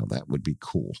photographs. Now that would be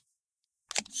cool.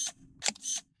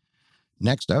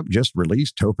 Next up, just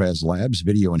released Topaz Labs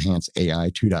Video Enhanced AI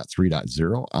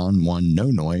 2.3.0 On1 No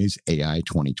Noise AI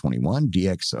 2021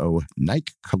 DxO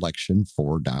Nike Collection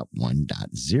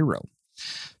 4.1.0.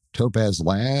 Topaz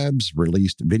Labs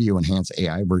released Video Enhanced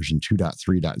AI version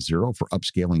 2.3.0 for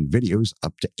upscaling videos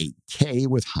up to 8K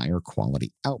with higher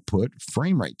quality output,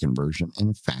 frame rate conversion,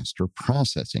 and faster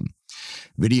processing.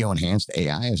 Video Enhanced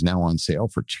AI is now on sale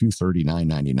for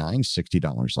 $239.99,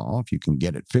 $60 off. You can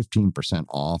get it 15%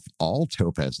 off all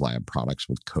Topaz Lab products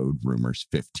with code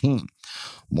RUMORS15.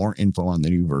 More info on the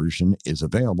new version is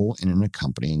available in an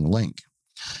accompanying link.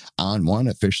 ON1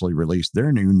 officially released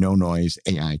their new No Noise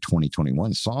AI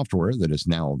 2021 software that is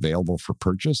now available for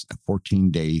purchase. A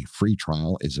 14-day free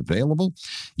trial is available.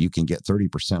 You can get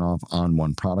 30% off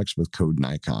ON1 products with code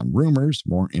Nikon Rumors.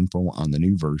 More info on the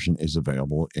new version is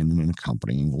available in an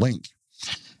accompanying link.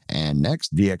 And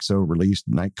next, DxO released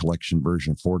Night Collection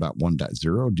version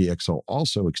 4.1.0. DxO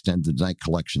also extended the Night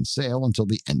Collection sale until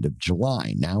the end of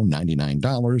July. Now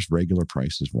 $99, regular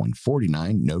price is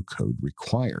 $149, no code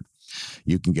required.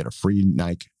 You can get a free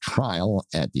Nike trial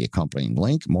at the accompanying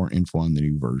link. More info on the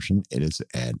new version, it is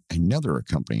at another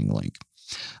accompanying link.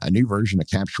 A new version of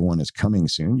Capture One is coming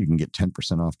soon. You can get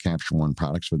 10% off Capture One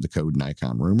products with the code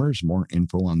Nikon Rumors. More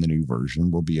info on the new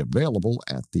version will be available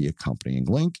at the accompanying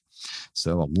link.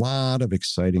 So a lot of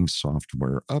exciting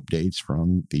software updates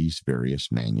from these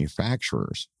various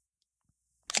manufacturers.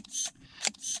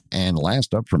 And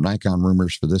last up from Nikon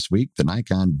Rumors for this week, the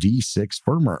Nikon D6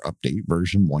 firmware update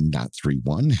version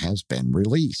 1.31 has been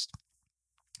released.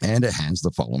 And it has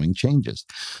the following changes.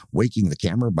 Waking the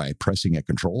camera by pressing a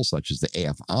control such as the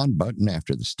AF on button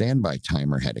after the standby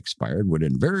timer had expired would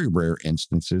in very rare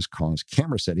instances cause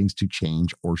camera settings to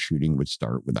change, or shooting would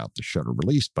start without the shutter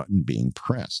release button being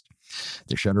pressed.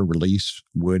 The shutter release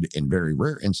would in very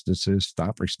rare instances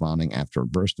stop responding after a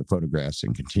burst of photographs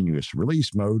in continuous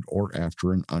release mode, or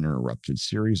after an uninterrupted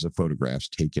series of photographs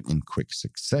taken in quick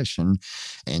succession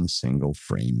in single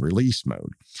frame release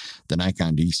mode. The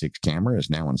Nikon D6 camera is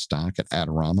now in stock at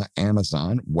Adorama,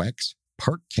 Amazon, Wex,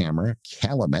 Park Camera,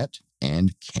 Calumet,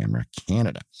 and Camera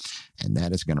Canada. And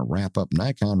that is going to wrap up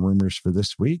Nikon Rumors for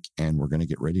this week, and we're going to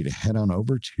get ready to head on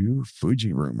over to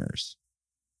Fuji Rumors.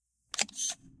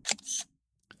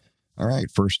 All right,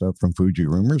 first up from Fuji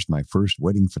Rumors, my first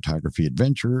wedding photography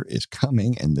adventure is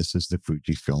coming, and this is the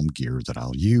Fujifilm gear that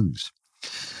I'll use.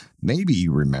 Maybe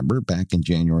you remember back in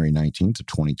January 19th of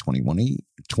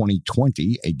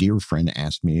 2020, a dear friend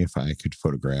asked me if I could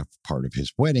photograph part of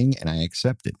his wedding, and I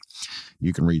accepted.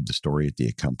 You can read the story at the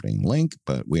accompanying link,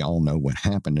 but we all know what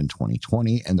happened in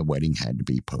 2020, and the wedding had to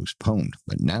be postponed.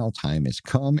 But now time has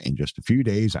come. In just a few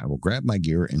days, I will grab my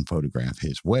gear and photograph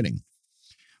his wedding.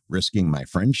 Risking my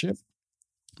friendship?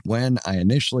 When I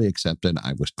initially accepted,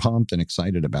 I was pumped and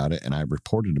excited about it, and I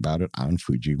reported about it on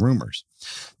Fuji Rumors.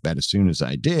 But as soon as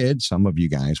I did, some of you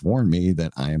guys warned me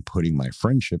that I am putting my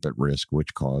friendship at risk,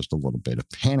 which caused a little bit of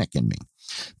panic in me.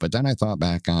 But then I thought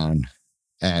back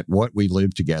at what we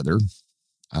lived together.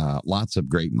 Lots of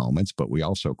great moments, but we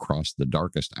also crossed the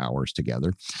darkest hours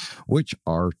together, which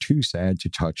are too sad to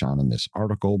touch on in this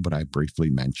article, but I briefly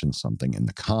mentioned something in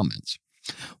the comments.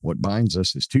 What binds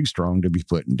us is too strong to be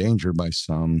put in danger by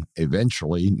some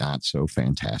eventually not so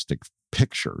fantastic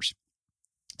pictures.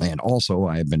 And also,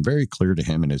 I have been very clear to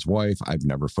him and his wife, I've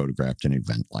never photographed an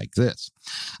event like this.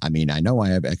 I mean, I know I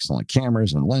have excellent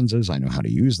cameras and lenses. I know how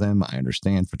to use them. I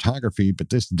understand photography, but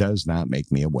this does not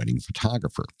make me a wedding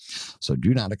photographer. So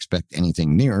do not expect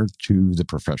anything near to the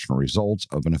professional results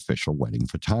of an official wedding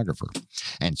photographer.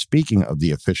 And speaking of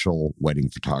the official wedding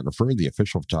photographer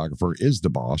is the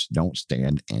boss. Don't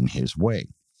stand in his way.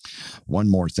 One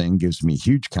more thing gives me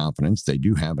huge confidence. They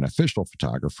do have an official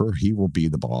photographer. He will be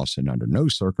the boss, and under no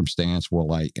circumstance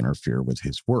will I interfere with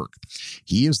his work.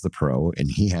 He is the pro, and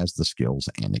he has the skills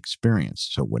and experience.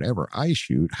 So whatever I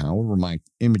shoot, however my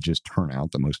images turn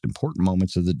out, the most important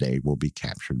moments of the day will be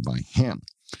captured by him.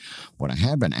 What I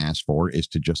have been asked for is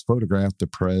to just photograph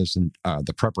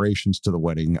the preparations to the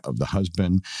wedding of the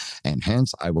husband, and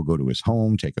hence I will go to his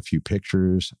home, take a few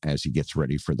pictures as he gets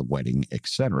ready for the wedding,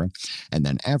 etc. And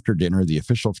then after dinner, the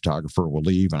official photographer will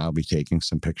leave, and I'll be taking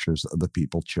some pictures of the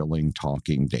people chilling,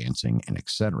 talking, dancing, and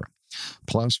etc.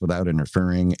 Plus, without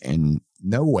interfering in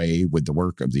no way with the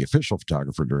work of the official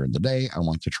photographer during the day, I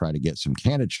want to try to get some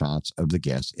candid shots of the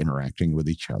guests interacting with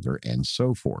each other and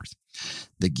so forth.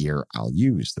 The gear I'll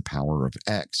use, the Power of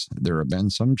X. There have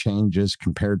been some changes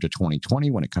compared to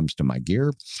 2020 when it comes to my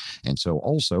gear, and so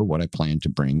also what I plan to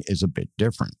bring is a bit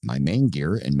different. My main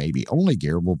gear, and maybe only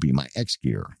gear, will be my X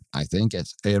gear. I think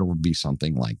it'll be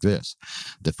something like this.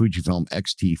 The Fujifilm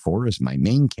X-T4 is my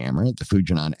main camera, the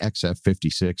Fujinon XF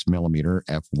 56mm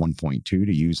f1.2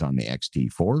 to use on the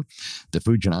X-T4, the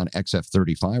Fujinon XF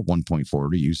 35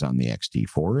 1.4 to use on the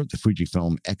X-T4, the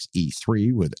Fujifilm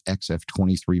X-E3 with XF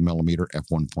 23mm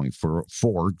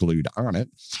f1.4 glued on it,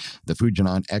 the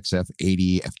Fujinon XF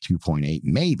 80 f2.8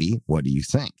 maybe. What do you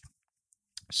think?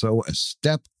 So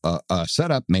a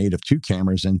setup made of 2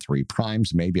 cameras and 3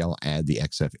 primes. Maybe I'll add the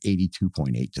XF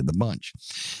 82.8 to the bunch.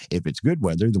 If it's good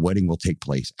weather, the wedding will take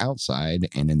place outside,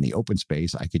 and in the open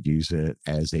space, I could use it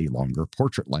as a longer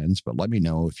portrait lens, but let me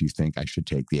know if you think I should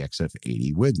take the XF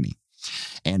 80 with me.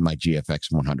 And my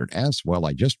GFX 100S, well,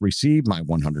 I just received my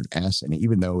 100S, and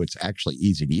even though it's actually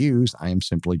easy to use, I am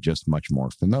simply just much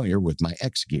more familiar with my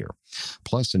X gear.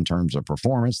 Plus, in terms of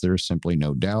performance, there's simply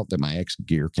no doubt that my X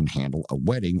gear can handle a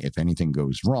wedding if anything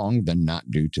goes wrong, then not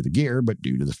due to the gear, but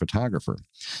due to the photographer.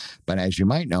 But as you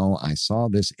might know, I saw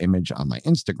this image on my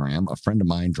Instagram. A friend of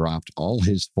mine dropped all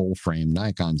his full-frame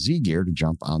Nikon Z gear to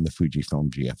jump on the Fujifilm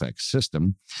GFX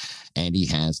system, and he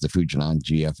has the Fujinon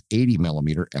GF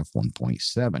 80mm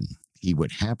f1.7. He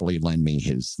would happily lend me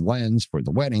his lens for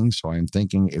the wedding, so I'm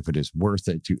thinking if it is worth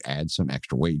it to add some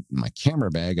extra weight in my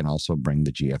camera bag and also bring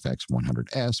the GFX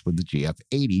 100S with the GF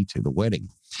 80 to the wedding.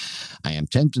 I am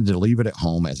tempted to leave it at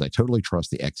home as I totally trust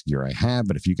the X gear I have,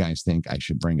 but if you guys think I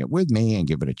should bring it with me and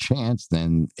give it a chance,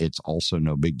 then it's also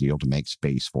no big deal to make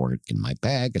space for it in my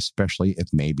bag, especially if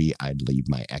maybe I'd leave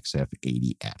my XF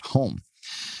 80 at home.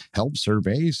 Help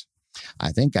surveys.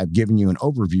 I think I've given you an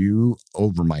overview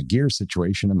over my gear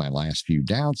situation and my last few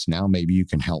doubts. Now maybe you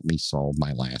can help me solve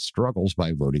my last struggles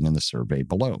by voting in the survey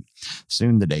below.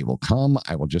 Soon the day will come.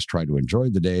 I will just try to enjoy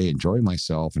the day, enjoy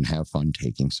myself, and have fun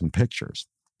taking some pictures.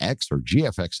 X or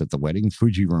GFX at the wedding.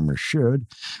 Fuji rumors should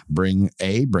bring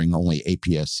only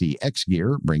APS-C X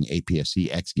gear, bring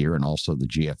APS-C X gear and also the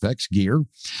GFX gear,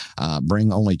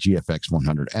 bring only GFX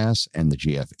 100S and the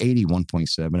GF 80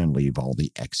 1.7 and leave all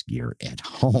the X gear at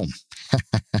home.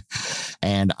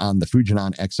 And on the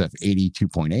Fujinon XF 80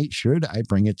 2.8, should I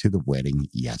bring it to the wedding?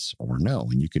 Yes or no?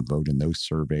 And you can vote in those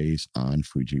surveys on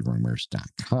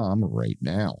FujiRumors.com right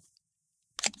now.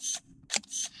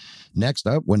 Next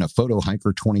up, win a Photo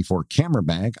Hiker 24 camera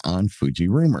bag on Fuji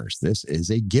Rumors. This is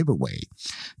a giveaway.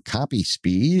 Causey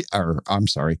Speed and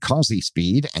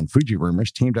Fuji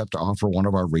Rumors teamed up to offer one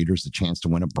of our readers the chance to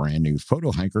win a brand new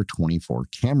Photo Hiker 24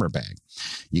 camera bag.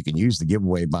 You can use the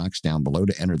giveaway box down below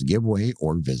to enter the giveaway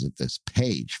or visit this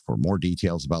page. For more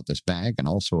details about this bag and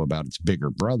also about its bigger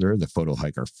brother, the Photo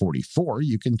Hiker 44,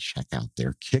 you can check out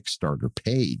their Kickstarter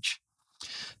page.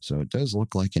 So it does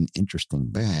look like an interesting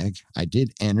bag. I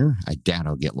did enter. I doubt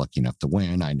I'll get lucky enough to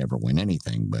win. I never win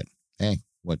anything, but hey,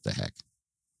 what the heck.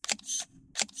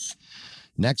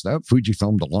 Next up,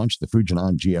 Fujifilm to launch the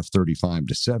Fujinon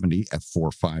GF35-70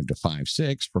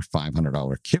 f4.5-5.6 for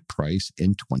 $500 kit price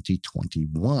in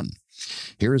 2021.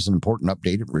 Here is an important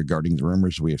update regarding the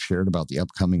rumors we have shared about the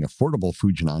upcoming affordable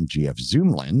Fujinon GF zoom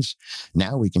lens.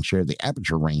 Now we can share the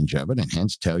aperture range of it and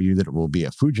hence tell you that it will be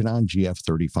a Fujinon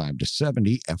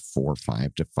GF35-70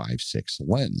 f4.5-5.6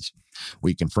 lens.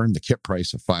 We confirmed the kit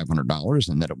price of $500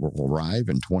 and that it will arrive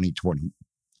in 2021.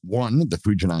 The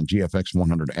Fujinon GFX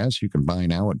 100S you can buy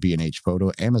now at B&H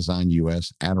Photo, Amazon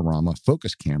US, Adorama,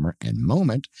 Focus Camera, and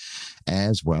Moment,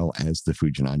 as well as the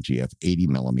Fujinon GF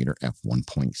 80mm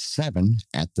f1.7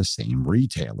 at the same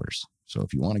retailers. So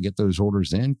if you want to get those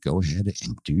orders in, go ahead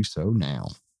and do so now.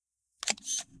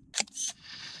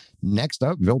 Next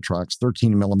up, Viltrox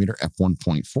 13mm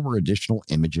f1.4 additional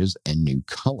images and new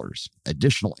colors.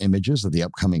 Additional images of the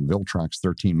upcoming Viltrox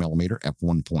 13mm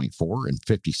f1.4 and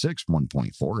 56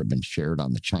 1.4 have been shared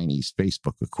on the Chinese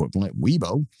Facebook equivalent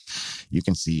Weibo. You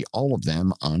can see all of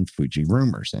them on Fuji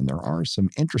Rumors, and there are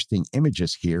some interesting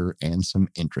images here and some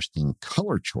interesting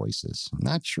color choices. I'm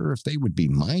not sure if they would be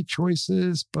my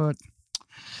choices, but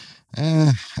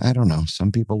I don't know.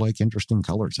 Some people like interesting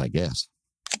colors, I guess.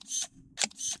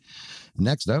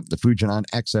 Next up, the Fujinon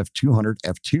XF200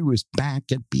 f2 is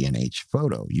back at B&H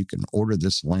Photo. You can order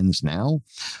this lens now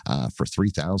for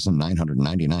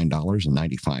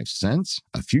 $3,999.95.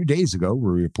 A few days ago,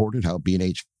 we reported how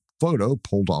B&H Photo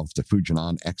pulled off the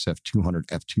Fujinon XF200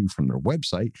 f2 from their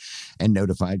website and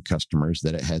notified customers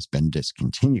that it has been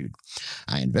discontinued.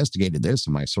 I investigated this,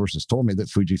 and my sources told me that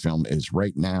Fujifilm is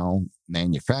right now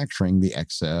manufacturing the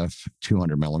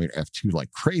XF200mm f2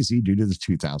 like crazy due to the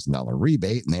 $2,000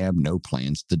 rebate, and they have no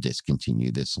plans to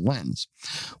discontinue this lens.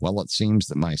 Well, it seems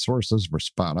that my sources were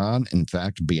spot on. In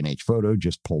fact, B&H Photo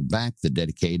just put back the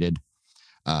dedicated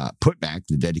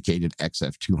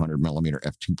XF200mm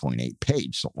f2.8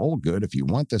 page. So all good. If you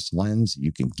want this lens,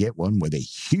 you can get one with a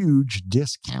huge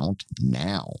discount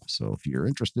now. So if you're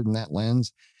interested in that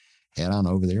lens, head on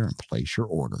over there and place your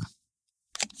order.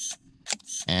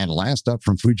 And last up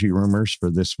from Fuji Rumors for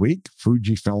this week,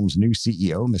 Fujifilm's new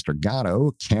CEO, Mr.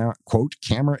 Gatto, quote,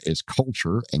 "Camera is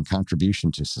culture and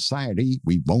contribution to society.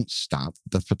 We won't stop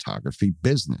the photography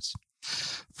business."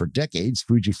 For decades,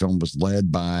 Fujifilm was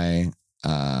led by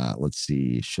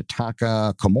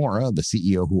Shitaka Komura, the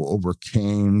CEO who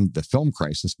overcame the film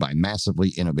crisis by massively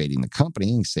innovating the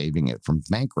company and saving it from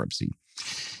bankruptcy.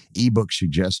 Ebook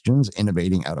suggestions,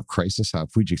 innovating out of crisis, how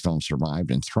Fujifilm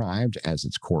survived and thrived as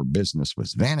its core business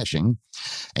was vanishing.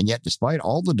 And yet, despite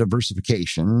all the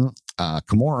diversification,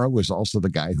 Komura was also the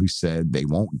guy who said they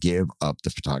won't give up the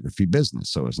photography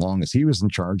business. So as long as he was in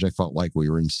charge, I felt like we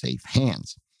were in safe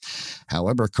hands.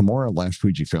 However, Komura left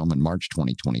Fujifilm in March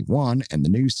 2021, and the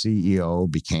new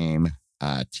CEO became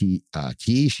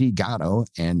Teishi Gato,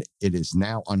 and it is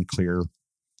now unclear.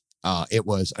 It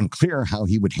was unclear how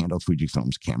he would handle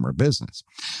Fujifilm's camera business.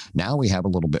 Now we have a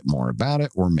little bit more about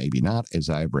it, or maybe not, as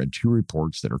I've read two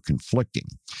reports that are conflicting.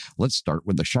 Let's start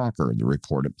with the shocker, the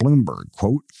report at Bloomberg.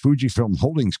 Quote, Fujifilm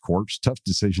Holdings Corp's tough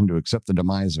decision to accept the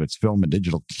demise of its film and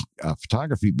digital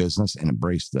photography business and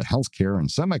embrace the healthcare and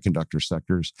semiconductor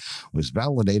sectors was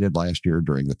validated last year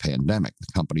during the pandemic, the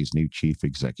company's new chief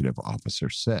executive officer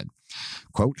said.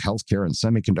 Quote, healthcare and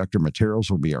semiconductor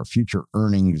materials will be our future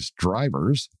earnings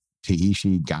drivers,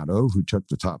 Teishi Gato, who took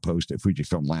the top post at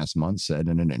Fujifilm last month, said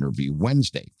in an interview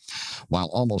Wednesday.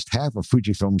 While almost half of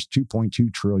Fujifilm's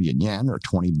 2.2 trillion yen, or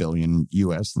 20 billion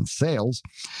US in sales,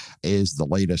 is the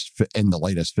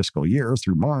latest fiscal year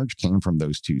through March came from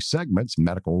those two segments,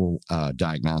 medical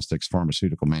diagnostics,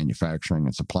 pharmaceutical manufacturing,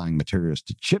 and supplying materials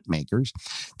to chip makers,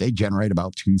 they generate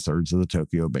about 2/3 of the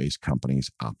Tokyo-based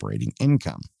company's operating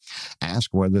income.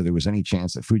 Asked whether there was any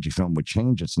chance that Fujifilm would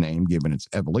change its name given its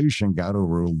evolution, Gato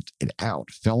ruled it out.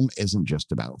 Film isn't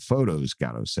just about photos,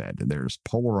 Gato said. There's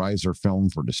polarizer film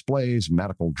for displays,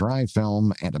 medical dry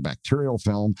film, antibacterial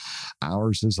film.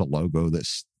 Ours is a logo that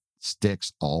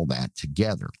sticks all that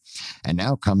together. And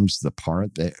now comes the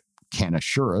part that can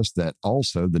assure us that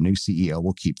also the new CEO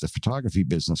will keep the photography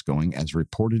business going, as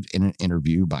reported in an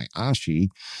interview by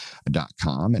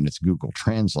Ashi.com, and it's Google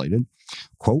translated.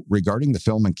 Quote, regarding the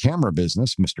film and camera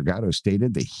business, Mr. Gato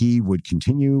stated that he would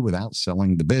continue without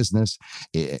selling the business.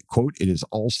 Quote, it is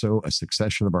also a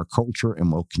succession of our culture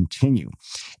and will continue.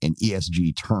 In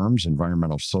ESG terms,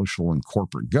 environmental, social, and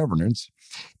corporate governance,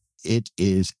 it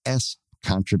is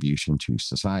contribution to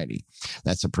society.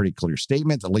 That's a pretty clear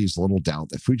statement that leaves little doubt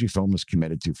that Fujifilm is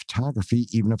committed to photography,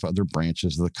 even if other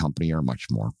branches of the company are much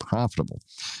more profitable.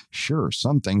 Sure,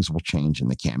 some things will change in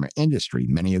the camera industry.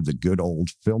 Many of the good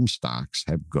old film stocks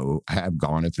have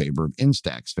gone in favor of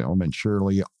Instax film, and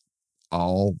surely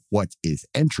all what is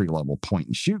entry-level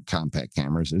point-and-shoot compact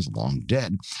cameras is long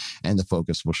dead, and the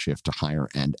focus will shift to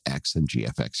higher-end X and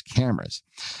GFX cameras.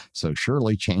 So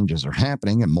surely changes are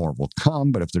happening and more will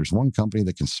come, but if there's one company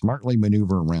that can smartly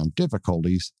maneuver around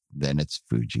difficulties, then it's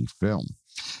Fujifilm.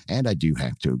 And I do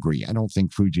have to agree. I don't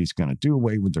think Fuji's going to do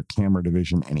away with their camera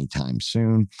division anytime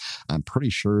soon. I'm pretty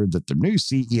sure that the new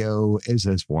CEO is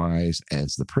as wise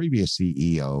as the previous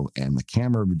CEO, and the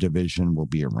camera division will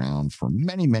be around for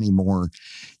many, many more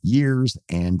years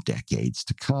and decades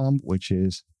to come, which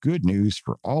is good news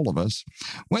for all of us,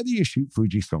 whether you shoot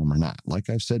Fujifilm or not. Like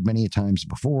I've said many times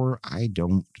before, I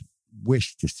don't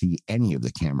wish to see any of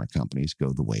the camera companies go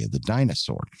the way of the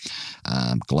dinosaur.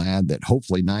 I'm glad that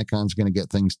hopefully Nikon's going to get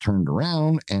things turned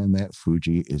around and that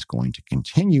Fuji is going to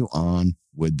continue on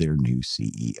with their new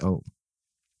CEO.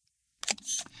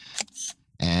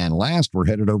 And last, we're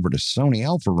headed over to Sony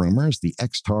Alpha rumors. The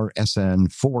XTAR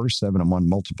SN4 7-in-1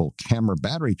 multiple camera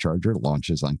battery charger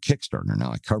launches on Kickstarter.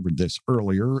 Now, I covered this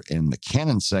earlier in the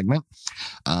Canon segment,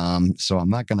 so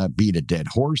I'm not going to beat a dead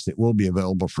horse. It will be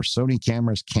available for Sony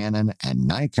cameras, Canon, and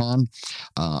Nikon.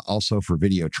 Also for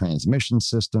video transmission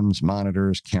systems,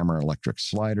 monitors, camera electric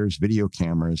sliders, video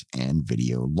cameras, and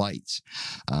video lights.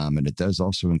 And it does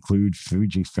also include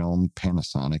Fujifilm,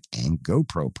 Panasonic, and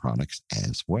GoPro products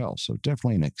as well. So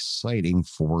definitely an exciting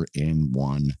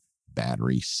 4-in-1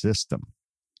 battery system.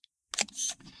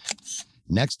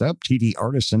 Next up, TD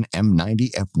Artisan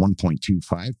M90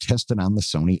 f1.25 tested on the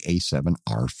Sony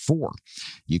a7R4.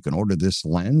 You can order this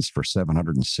lens for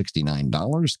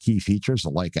 $769. Key features: a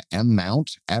Leica M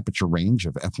mount, aperture range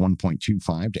of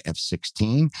f1.25 to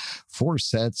f16, 4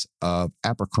 sets of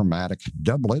apochromatic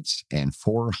doublets, and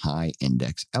 4 high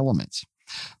index elements.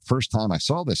 First time I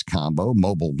saw this combo,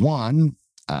 Mobile One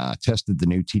tested the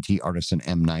new TT Artisan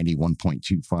M90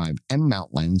 1.25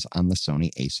 M-mount lens on the Sony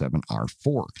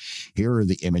a7R4. Here are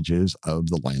the images of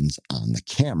the lens on the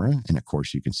camera. And of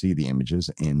course, you can see the images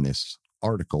in this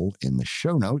article in the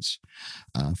show notes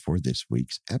for this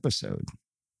week's episode.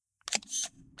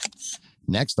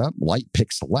 Next up,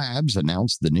 Lightpix Labs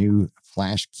announced the new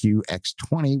Flash Q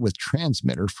X20 with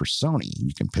transmitter for Sony.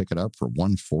 You can pick it up for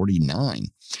 $149.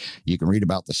 You can read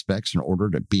about the specs and order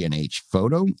it at B&H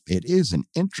Photo. It is an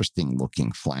interesting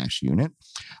looking flash unit.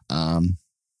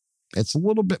 It's a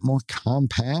little bit more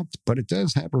compact, but it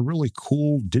does have a really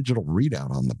cool digital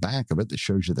readout on the back of it that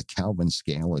shows you the Kelvin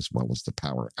scale as well as the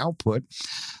power output.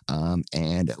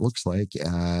 And it looks like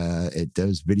it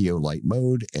does video light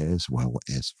mode as well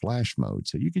as flash mode.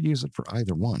 So you could use it for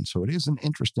either one. So it is an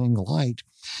interesting light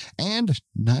and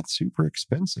not super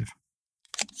expensive.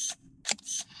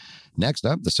 Next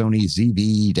up, the Sony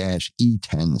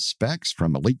ZV-E10 specs.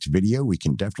 From a leaked video, we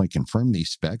can definitely confirm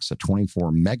these specs: a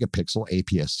 24 megapixel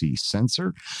APS-C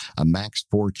sensor, a max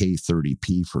 4K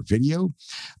 30p for video.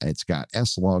 It's got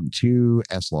S-Log2,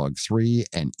 S-Log3,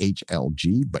 and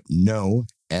HLG, but no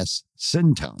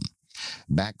S-Syntone.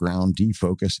 Background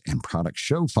defocus and product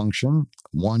show function,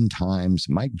 1x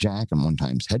mic jack and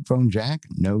 1x headphone jack,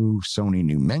 no Sony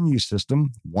new menu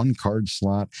system, 1 card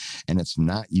slot, and it's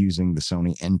not using the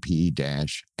Sony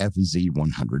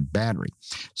NP-FZ100 battery.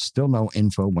 Still no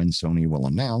info when Sony will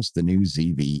announce the new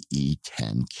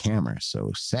ZV-E10 camera,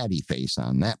 so saddy face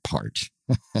on that part.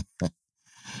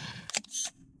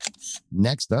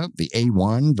 Next up, the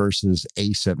A1 versus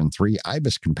A7 III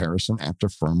IBIS comparison after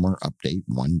firmware update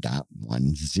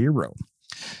 1.10.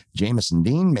 Jameson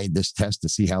Dean made this test to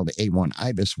see how the A1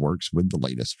 IBIS works with the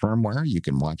latest firmware. You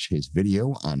can watch his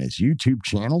video on his YouTube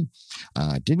channel.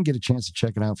 Didn't get a chance to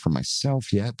check it out for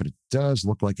myself yet, but it does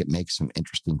look like it makes some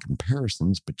interesting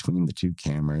comparisons between the two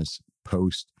cameras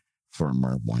post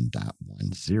firmware 1.10.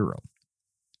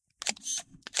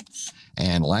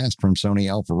 And last from Sony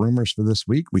Alpha rumors for this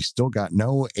week, we still got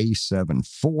no A7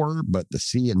 IV, but the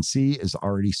CNC is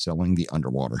already selling the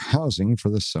underwater housing for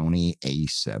the Sony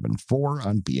A7 IV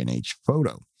on B&H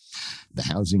Photo. The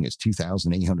housing is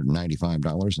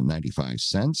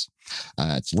 $2,895.95.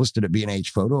 It's listed at B&H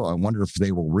Photo. I wonder if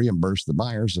they will reimburse the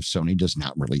buyers if Sony does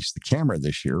not release the camera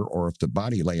this year, or if the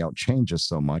body layout changes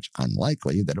so much,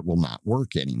 unlikely that it will not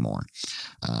work anymore.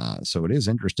 So it is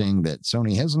interesting that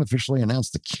Sony hasn't officially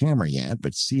announced the camera yet,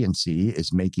 but CNC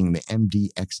is making the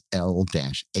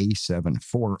MDXL-A7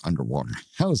 IV underwater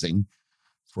housing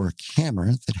for a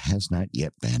camera that has not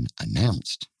yet been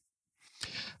announced.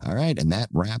 All right, and that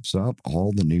wraps up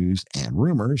all the news and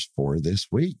rumors for this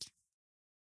week.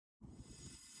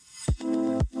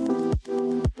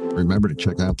 Remember to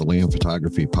check out the Liam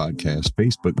Photography Podcast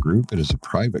Facebook group. It is a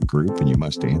private group, and you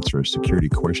must answer a security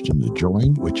question to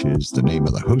join, which is the name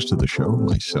of the host of the show,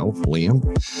 myself, Liam.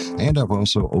 And I've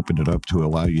also opened it up to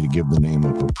allow you to give the name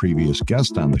of a previous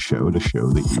guest on the show to show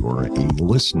that you are a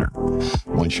listener.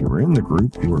 Once you are in the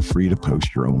group, you are free to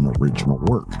post your own original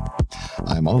work.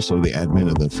 I'm also the admin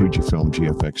of the Fujifilm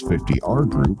GFX 50R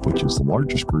group, which is the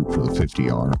largest group for the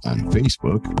 50R on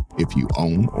Facebook. If you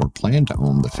own or plan to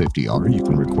own the 50R, you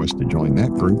can request to join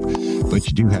that group, but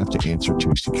you do have to answer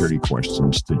 2 security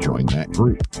questions to join that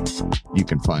group. You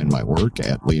can find my work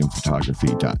at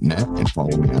liamphotography.net and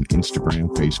follow me on Instagram,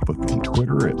 Facebook, and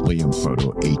Twitter at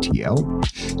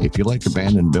liamphotoatl. If you like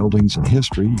abandoned buildings and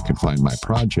history, you can find my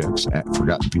projects at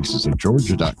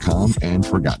forgottenpiecesofgeorgia.com and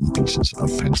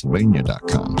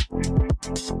forgottenpiecesofpennsylvania.com.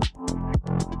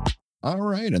 All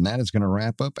right, and that is going to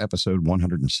wrap up episode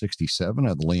 167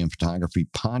 of the Liam Photography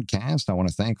Podcast. I want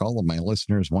to thank all of my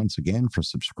listeners once again for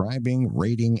subscribing,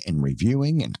 rating, and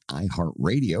reviewing in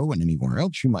iHeartRadio and anywhere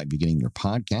else you might be getting your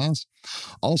podcasts.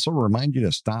 Also, remind you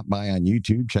to stop by on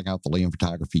YouTube, check out the Liam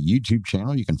Photography YouTube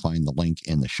channel. You can find the link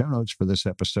in the show notes for this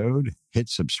episode. Hit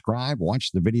subscribe,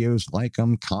 watch the videos, like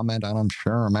them, comment on them,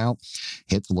 share them out.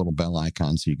 Hit the little bell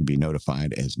icon so you can be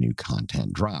notified as new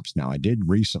content drops. Now, I did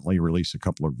recently release a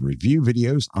couple of review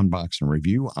videos, unbox and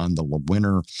review on the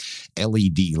LaWinner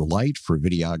LED light for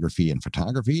videography and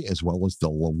photography, as well as the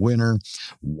LaWinner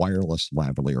wireless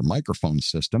lavalier microphone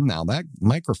system. Now, that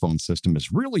microphone system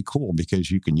is really cool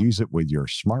because you can use it with your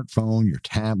smartphone, your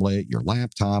tablet, your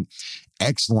laptop.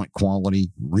 Excellent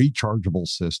quality, rechargeable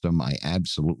system. I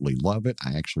absolutely love it.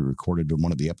 I actually recorded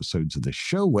one of the episodes of the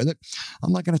show with it.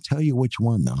 I'm not going to tell you which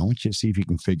one, though. I want you to see if you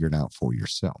can figure it out for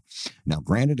yourself. Now,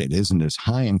 granted, it isn't as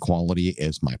high in quality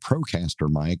as my Procaster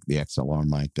mic, the XLR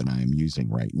mic that I am using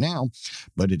right now,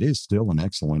 but it is still an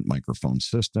excellent microphone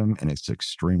system, and it's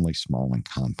extremely small and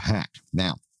compact.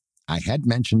 Now, I had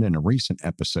mentioned in a recent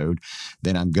episode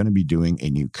that I'm going to be doing a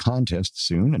new contest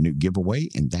soon, a new giveaway,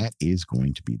 and that is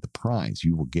going to be the prize.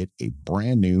 You will get a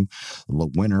brand new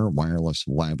LaWinner wireless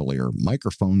lavalier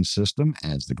microphone system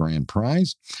as the grand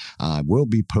prize. I will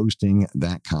be posting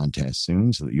that contest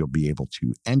soon so that you'll be able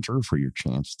to enter for your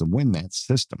chance to win that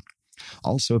system.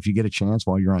 Also, if you get a chance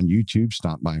while you're on YouTube,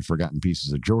 stop by Forgotten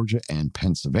Pieces of Georgia and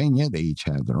Pennsylvania. They each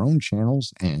have their own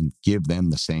channels, and give them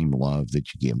the same love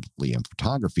that you give Liam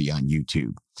Photography on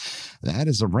YouTube. That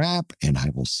is a wrap, and I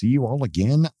will see you all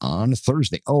again on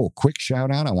Thursday. Oh, quick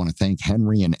shout out. I want to thank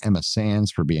Henry and Emma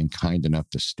Sands for being kind enough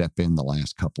to step in the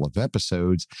last couple of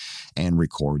episodes and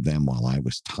record them while I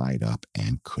was tied up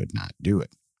and could not do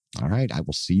it. All right, I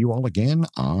will see you all again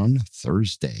on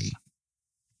Thursday.